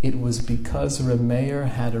 It was because Remeir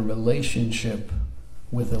had a relationship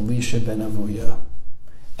with Elisha ben Avuya,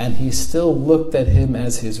 and he still looked at him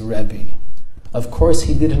as his Rebbe. Of course,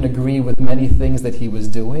 he didn't agree with many things that he was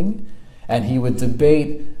doing, and he would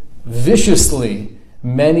debate viciously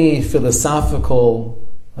many philosophical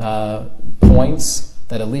points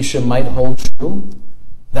that Elisha might hold true,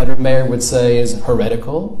 that Remeir would say is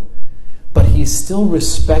heretical. But he still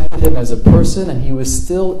respected him as a person, and he was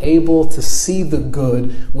still able to see the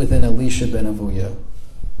good within Elisha ben Avuya.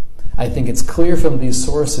 I think it's clear from these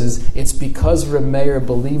sources, it's because Remeir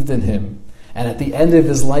believed in him. And at the end of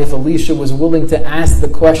his life, Elisha was willing to ask the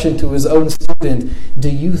question to his own student, do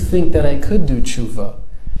you think that I could do tshuva?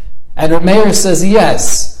 And Remeir says,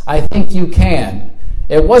 yes, I think you can.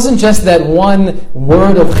 It wasn't just that one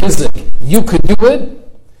word of chizuk, you could do it.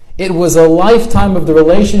 It was a lifetime of the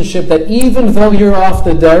relationship that even though you're off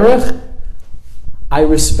the derech, I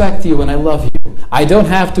respect you and I love you. I don't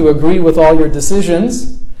have to agree with all your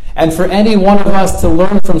decisions. And for any one of us to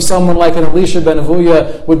learn from someone like an Elisha ben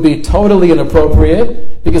Avuya would be totally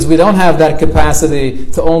inappropriate because we don't have that capacity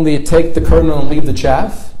to only take the kernel and leave the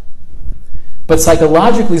chaff. But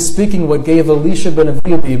psychologically speaking, what gave Elisha ben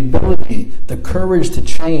Avuya the ability, the courage to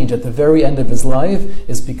change at the very end of his life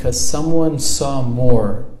is because someone saw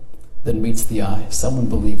more than meets the eye. Someone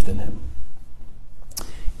believed in him.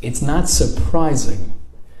 It's not surprising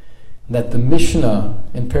that the Mishnah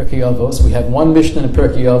in Pirkei Avos, we have one Mishnah in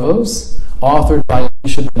Pirkei Avos, authored by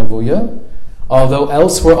Elisha ben Avuya, although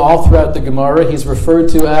elsewhere all throughout the Gemara he's referred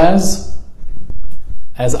to as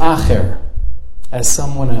Acher, as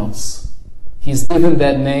someone else. He's given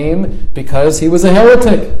that name because he was a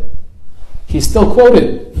heretic. He's still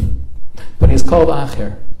quoted, but he's called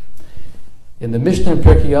Acher. In the Mishnah in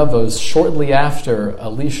Pirkei Avos, shortly after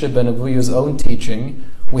Elisha ben Avuya's own teaching,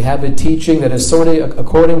 we have a teaching that is sort of,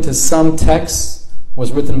 according to some texts,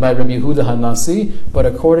 was written by Rabbi Yehuda Hanasi, but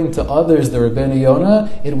according to others, the Rebbeinu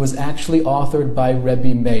Yonah, it was actually authored by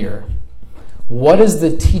Rebbe Meir. What is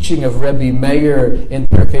the teaching of Rebbe Meir in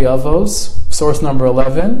Pirkei Avos? Source number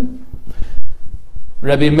 11.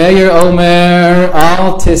 Rabbi Meir Omer,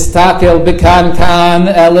 Al tistakel b'kankan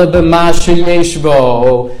ela b'ma sheyesh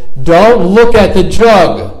bo. Don't look at the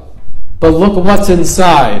jug, but look what's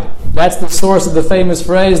inside. That's the source of the famous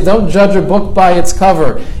phrase, don't judge a book by its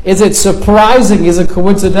cover. Is it surprising, is it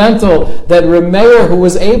coincidental that Remeir, who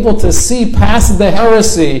was able to see past the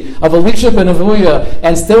heresy of Elisha ben Avuya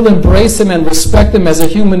and still embrace him and respect him as a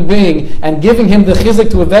human being and giving him the chizuk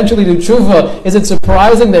to eventually do tshuva, is it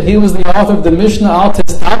surprising that he was the author of the Mishnah, Al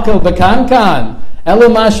tistakel b'kankan, ela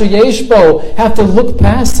ma sheyesh bo? Have to look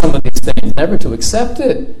past some of these things, never to accept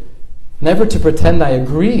it, never to pretend I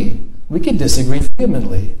agree. We can disagree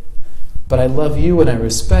vehemently, but I love you and I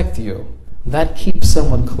respect you. That keeps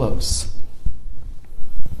someone close.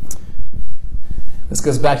 This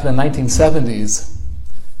goes back to the 1970s.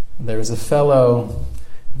 There was a fellow,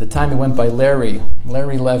 at the time he went by Larry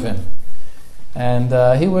Levin.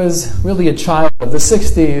 And he was really a child of the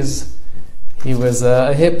 60s. He was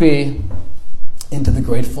a hippie, into the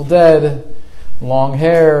Grateful Dead, long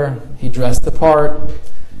hair, he dressed the part.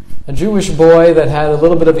 A Jewish boy that had a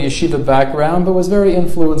little bit of a yeshiva background, but was very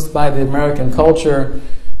influenced by the American culture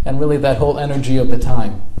and really that whole energy of the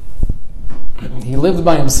time. He lived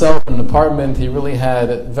by himself in an apartment. He really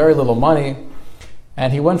had very little money,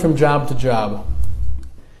 and he went from job to job.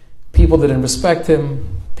 People didn't respect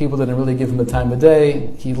him. People didn't really give him the time of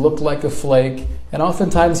day. He looked like a flake, and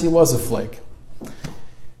oftentimes he was a flake.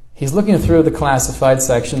 He's looking through the classified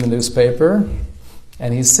section of the newspaper,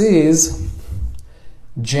 and he sees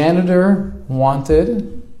janitor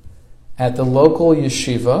wanted at the local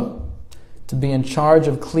yeshiva to be in charge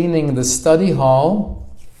of cleaning the study hall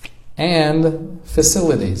and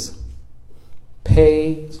facilities.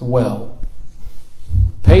 Pays well.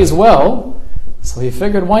 Pays well, so he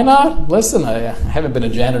figured, why not? Listen, I haven't been a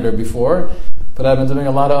janitor before, but I've been doing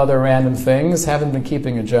a lot of other random things, haven't been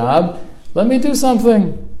keeping a job. Let me do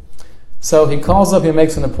something. So he calls up, he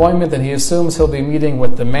makes an appointment, and he assumes he'll be meeting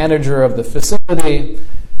with the manager of the facility.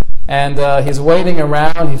 And he's waiting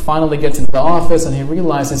around. He finally gets into the office, and he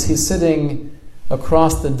realizes he's sitting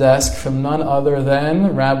across the desk from none other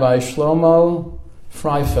than Rabbi Shlomo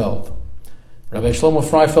Freifeld. Rabbi Shlomo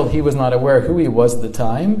Freifeld, he was not aware who he was at the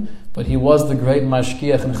time, but he was the great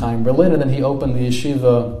mashgiach in Chaim Berlin, and then he opened the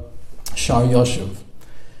yeshiva Shar Yoshuv.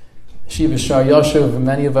 Yeshiva Shar Yoshuv,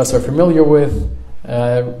 many of us are familiar with,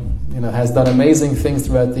 has done amazing things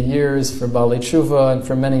throughout the years for Baalei Tshuva and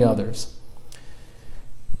for many others.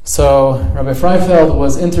 So Rabbi Freifeld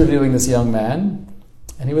was interviewing this young man,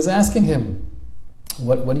 and he was asking him,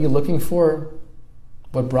 what are you looking for?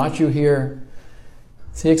 What brought you here?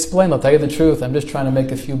 So he explained, I'll tell you the truth, I'm just trying to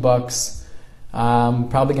make a few bucks. I'm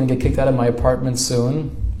probably going to get kicked out of my apartment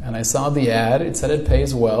soon. And I saw the ad, it said it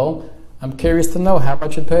pays well. I'm curious to know how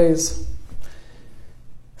much it pays.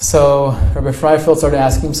 So Rabbi Freifeld started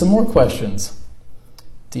asking him some more questions.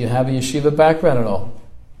 Do you have a yeshiva background at all?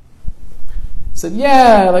 He said,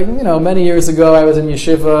 yeah, many years ago I was in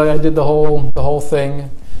yeshiva, I did the whole thing.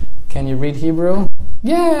 Can you read Hebrew?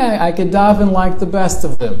 Yeah, I could daven like the best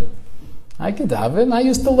of them. I could daven, I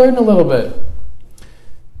used to learn a little bit.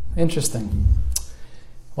 Interesting.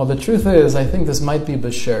 Well, the truth is, I think this might be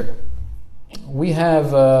Basher. We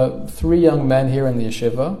have 3 young men here in the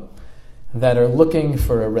yeshiva that are looking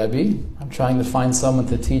for a Rebbe. I'm trying to find someone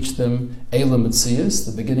to teach them Eila Metzias,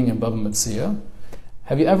 the beginning of Bava Metzia.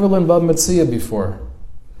 Have you ever learned Bava Metzia before?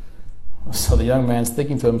 So the young man's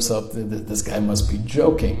thinking to himself, this guy must be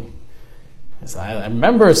joking. He said, I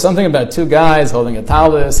remember something about 2 guys holding a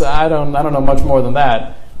talis. I don't know much more than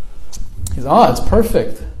that. He said, it's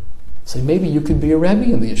perfect. So maybe you could be a Rebbe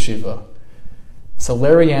in the yeshiva. So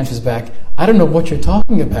Larry answers back, I don't know what you're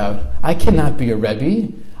talking about. I cannot be a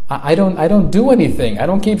Rebbe. I don't do anything. I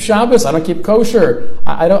don't keep Shabbos. I don't keep kosher.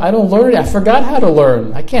 I don't learn. I forgot how to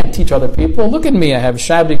learn. I can't teach other people. Look at me. I have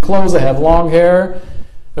shabby clothes. I have long hair.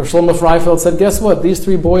 Rav Shlomo Freifeld said, guess what? These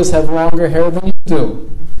 3 boys have longer hair than you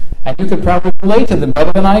do. And you could probably relate to them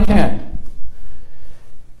better than I can.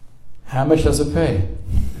 How much does it pay?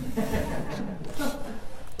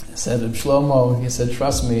 I said, Rav Shlomo, he said,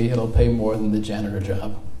 trust me, it'll pay more than the janitor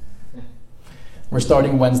job. We're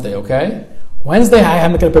starting Wednesday, okay? Wednesday,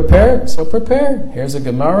 I'm going to prepare, so prepare. Here's a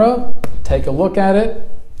Gemara, take a look at it,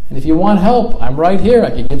 and if you want help, I'm right here,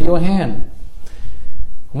 I can give you a hand.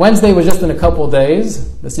 Wednesday was just in a couple of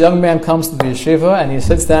days. This young man comes to the yeshiva, and he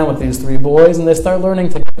sits down with these 3 boys, and they start learning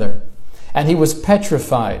together. And he was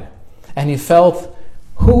petrified, and he felt,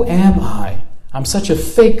 who am I? I'm such a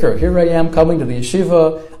faker. Here I am coming to the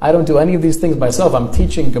yeshiva, I don't do any of these things myself, I'm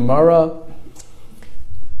teaching Gemara.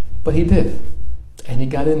 But he did, and he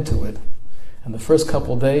got into it. And the first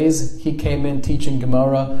couple days, he came in teaching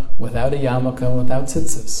Gemara without a yarmulke, without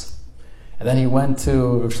tzitzis. And then he went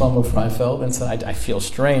to Rav Shlomo Freifeld and said, I feel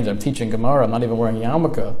strange, I'm teaching Gemara, I'm not even wearing a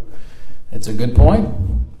yarmulke. It's a good point.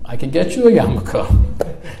 I can get you a yarmulke.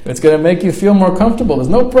 It's going to make you feel more comfortable. There's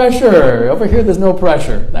no pressure. Over here, there's no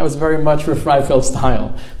pressure. That was very much Rav Freifeld's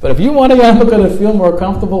style. But if you want a yarmulke to feel more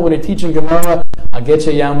comfortable when you're teaching Gemara, I'll get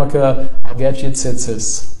you a yarmulke, I'll get you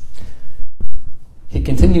tzitzis. He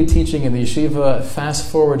continued teaching in the yeshiva. Fast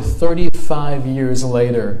forward 35 years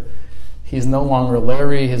later, he's no longer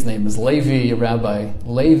Larry. His name is Levi, Rabbi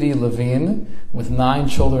Levi Levine, with 9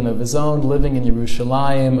 children of his own, living in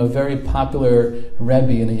Yerushalayim, a very popular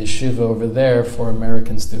Rebbe in a yeshiva over there for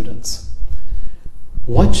American students.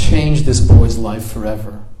 What changed this boy's life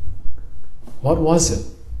forever? What was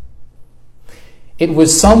it? It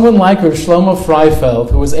was someone like Rav Shlomo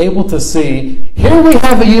Freifeld who was able to see, here we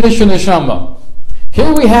have a Yiddish neshama.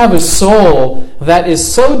 Here we have a soul that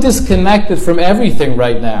is so disconnected from everything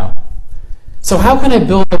right now. So how can I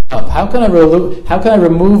build it up? How can I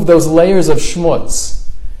remove those layers of schmutz?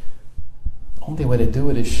 The only way to do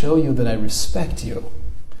it is show you that I respect you.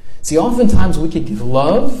 See, oftentimes we could give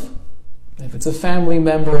love, if it's a family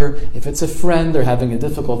member, if it's a friend, they're having a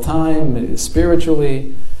difficult time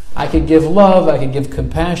spiritually. I could give love, I could give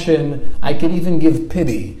compassion, I could even give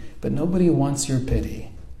pity, but nobody wants your pity.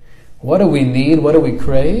 What do we need? What do we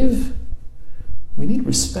crave? We need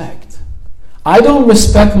respect. I don't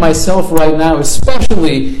respect myself right now,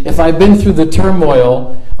 especially if I've been through the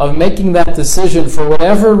turmoil of making that decision for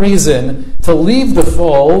whatever reason to leave the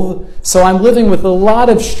fold. So I'm living with a lot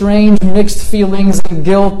of strange mixed feelings and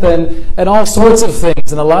guilt and all sorts of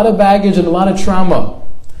things and a lot of baggage and a lot of trauma.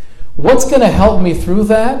 What's going to help me through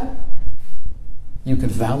that? You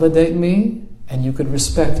could validate me and you could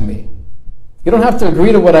respect me. You don't have to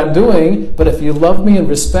agree to what I'm doing, but if you love me and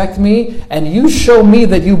respect me, and you show me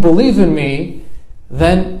that you believe in me,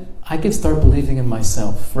 then I can start believing in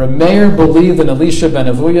myself. Rav Meir believed in Elisha ben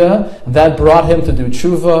Avuya, that brought him to do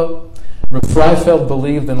tshuva. Rav Freifeld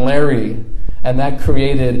believed in Larry, and that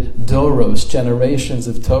created Doros, generations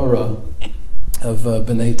of Torah, of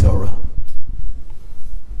B'nai Torah.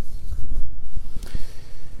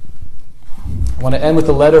 I want to end with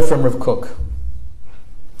a letter from Rav Kook.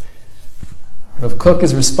 Rav Kook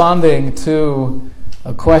is responding to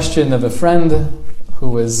a question of a friend who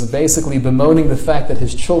was basically bemoaning the fact that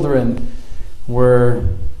his children were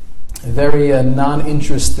very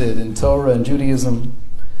non-interested in Torah and Judaism.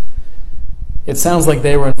 It sounds like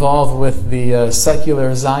they were involved with the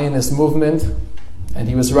secular Zionist movement, and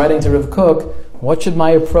he was writing to Rav Kook, what should my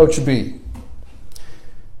approach be?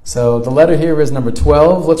 So the letter here is number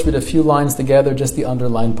 12. Let's read a few lines together, just the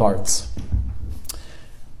underlined parts.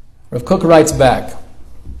 Rav Kook writes back,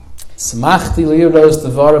 Smachti liros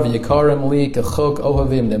devarav yikarim li kachok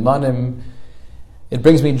ohavim nemanim. It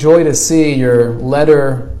brings me joy to see your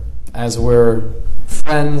letter as we're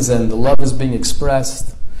friends and the love is being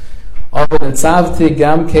expressed. But it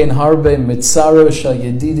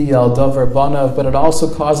also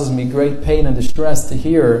causes me great pain and distress to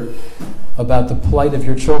hear about the plight of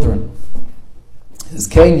your children. As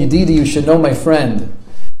Kain Yedidi, you should know, my friend,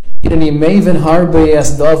 I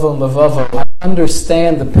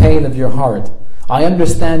understand the pain of your heart. I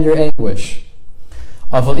understand your anguish.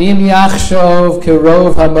 But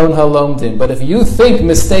if you think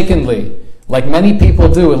mistakenly, like many people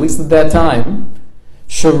do, at least at that time,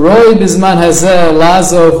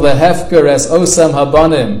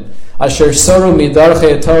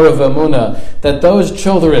 that those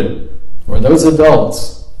children, or those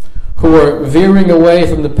adults, who are veering away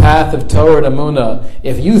from the path of Torah and Amunah,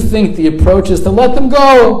 if you think the approach is to let them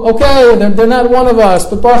go, okay, they're not one of us,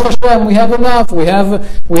 but Baruch Hashem, we have enough. We have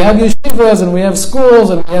yeshivas, and we have schools,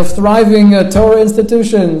 and we have thriving Torah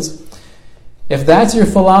institutions. If that's your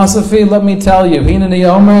philosophy, let me tell you,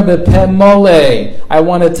 I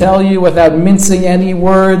want to tell you without mincing any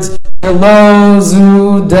words, this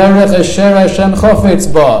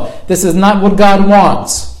is not what God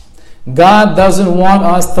wants. God doesn't want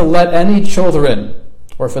us to let any children,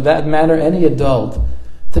 or for that matter, any adult,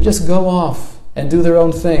 to just go off and do their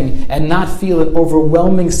own thing and not feel an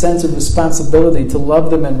overwhelming sense of responsibility to love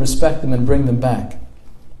them and respect them and bring them back.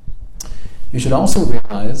 You should also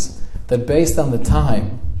realize that based on the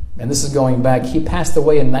time, and this is going back, he passed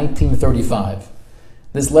away in 1935.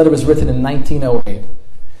 This letter was written in 1908.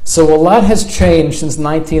 So a lot has changed since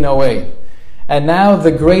 1908. And now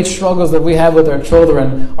the great struggles that we have with our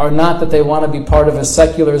children are not that they want to be part of a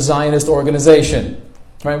secular Zionist organization.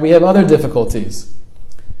 Right? We have other difficulties.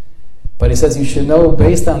 But he says you should know,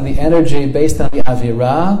 based on the energy, based on the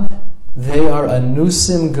avirah, they are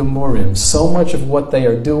anusim gemurim. So much of what they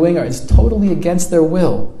are doing is totally against their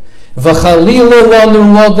will. We should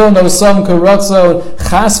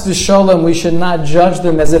not judge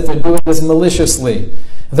them as if they're doing this maliciously.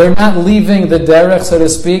 They're not leaving the derech, so to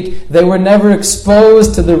speak. They were never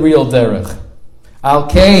exposed to the real derech. Al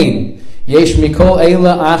kain, yesh mikol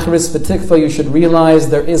eila achris v'tikva. You should realize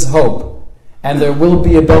there is hope, and there will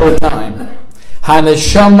be a better time.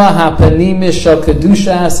 Haneshama hapanimish shel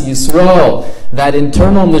kedushas Yisrael, that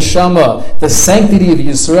internal neshama, the sanctity of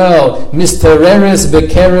Yisrael, mistereres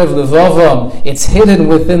bekerev levavam, it's hidden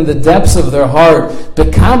within the depths of their heart.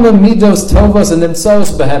 Bekama midos tovas and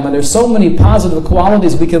nimtzos behem, and there's so many positive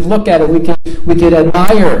qualities we could look at it, we could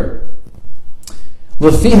admire.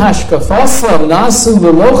 Lefi hashkafasam nasu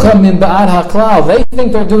lelocha min ba'ad haklal. They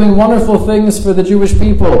think they're doing wonderful things for the Jewish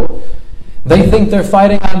people. They think they're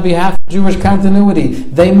fighting on behalf of Jewish continuity.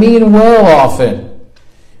 They mean well often.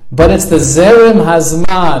 But it's the Zerem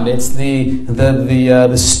Hazman, it's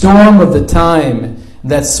the storm of the time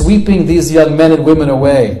that's sweeping these young men and women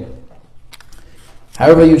away.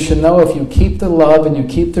 However, you should know, if you keep the love and you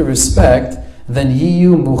keep the respect, then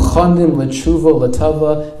yiyu muchanim l'tshuva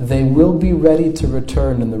l'tava, they will be ready to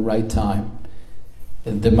return in the right time.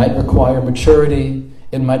 It might require maturity,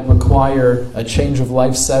 it might require a change of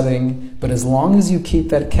life setting, but as long as you keep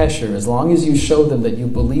that kesher, as long as you show them that you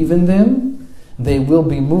believe in them, they will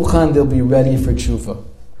be muchan, they'll be ready for tshuva.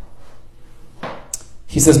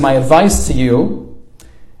 He says, my advice to you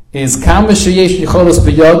is as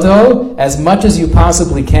much as you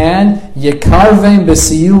possibly can,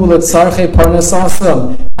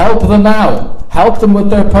 help them out. Help them with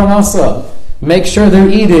their parnasa. Make sure they're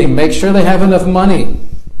eating. Make sure they have enough money.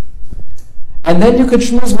 And then you could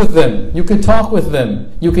schmooze with them. You could talk with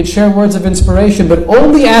them. You could share words of inspiration, but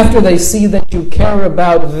only after they see that you care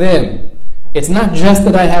about them. It's not just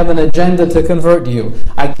that I have an agenda to convert you.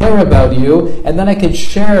 I care about you, and then I can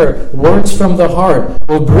share words from the heart.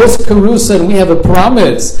 Bris Karusa, and we have a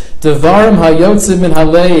promise. Devarim hayotzim min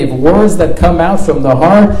halev, words that come out from the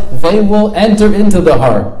heart, they will enter into the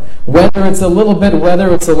heart. Whether it's a little bit,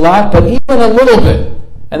 whether it's a lot, but even a little bit.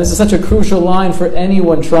 And this is such a crucial line for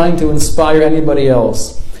anyone trying to inspire anybody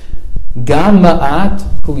else. Gam ma'at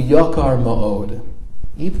hu yakar ma'od.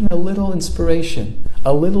 Even a little inspiration,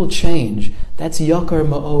 a little change, that's yakar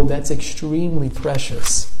ma'od, that's extremely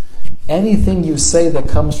precious. Anything you say that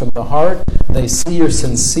comes from the heart, they see you're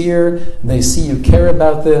sincere, they see you care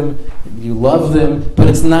about them, you love them, but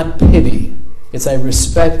it's not pity. It's I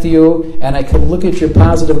respect you, and I can look at your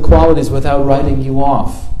positive qualities without writing you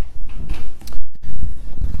off.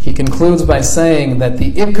 He concludes by saying that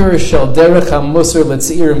the ikar shel derech hamusar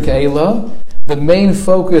letzeirim ke'ela, the main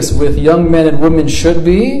focus with young men and women should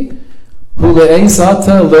be try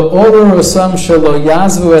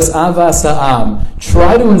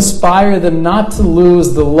to inspire them not to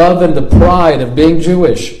lose the love and the pride of being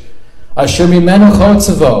Jewish.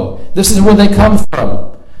 This is where they come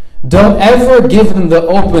from. Don't ever give them the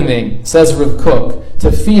opening, says Rav Kook,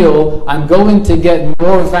 to feel I'm going to get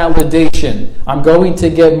more validation, I'm going to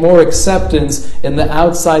get more acceptance in the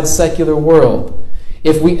outside secular world.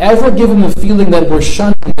 If we ever give them the feeling that we're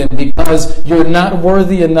shunning them because you're not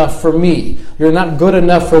worthy enough for me, you're not good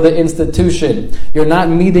enough for the institution, you're not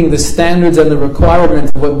meeting the standards and the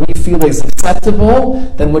requirements of what we feel is acceptable,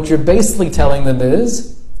 then what you're basically telling them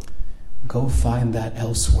is, go find that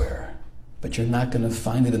elsewhere. But you're not going to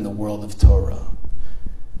find it in the world of Torah.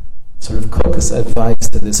 Sort of Kook's advice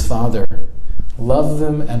to this father, love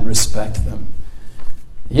them and respect them.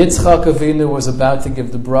 Yitzchak Avinu was about to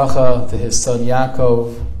give the bracha to his son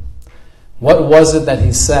Yaakov. What was it that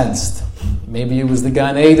he sensed? Maybe it was the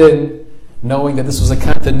Gan Eden, knowing that this was a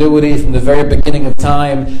continuity from the very beginning of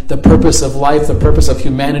time. The purpose of life, the purpose of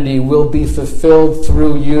humanity will be fulfilled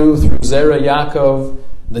through you, through Zera Yaakov,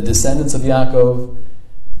 the descendants of Yaakov.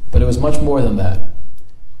 But it was much more than that.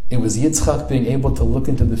 It was Yitzchak being able to look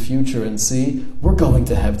into the future and see, we're going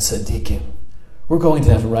to have tzaddikim. We're going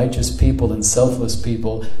to have righteous people and selfless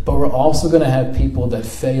people, but we're also going to have people that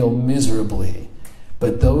fail miserably.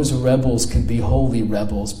 But those rebels can be holy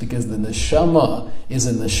rebels because the neshama is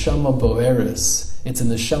a neshama boeris. It's a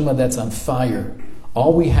neshama that's on fire.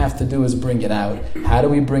 All we have to do is bring it out. How do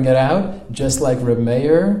we bring it out? Just like Reb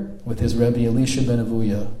Meir with his Rebbe Elisha ben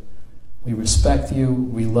Avuya. We respect you,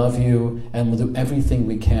 we love you, and we'll do everything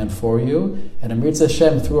we can for you. And Amir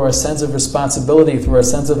Hashem, through our sense of responsibility, through our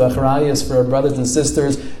sense of achrayus for our brothers and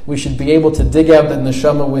sisters, we should be able to dig out the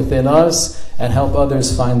neshama within us and help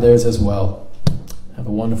others find theirs as well. Have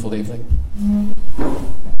a wonderful evening.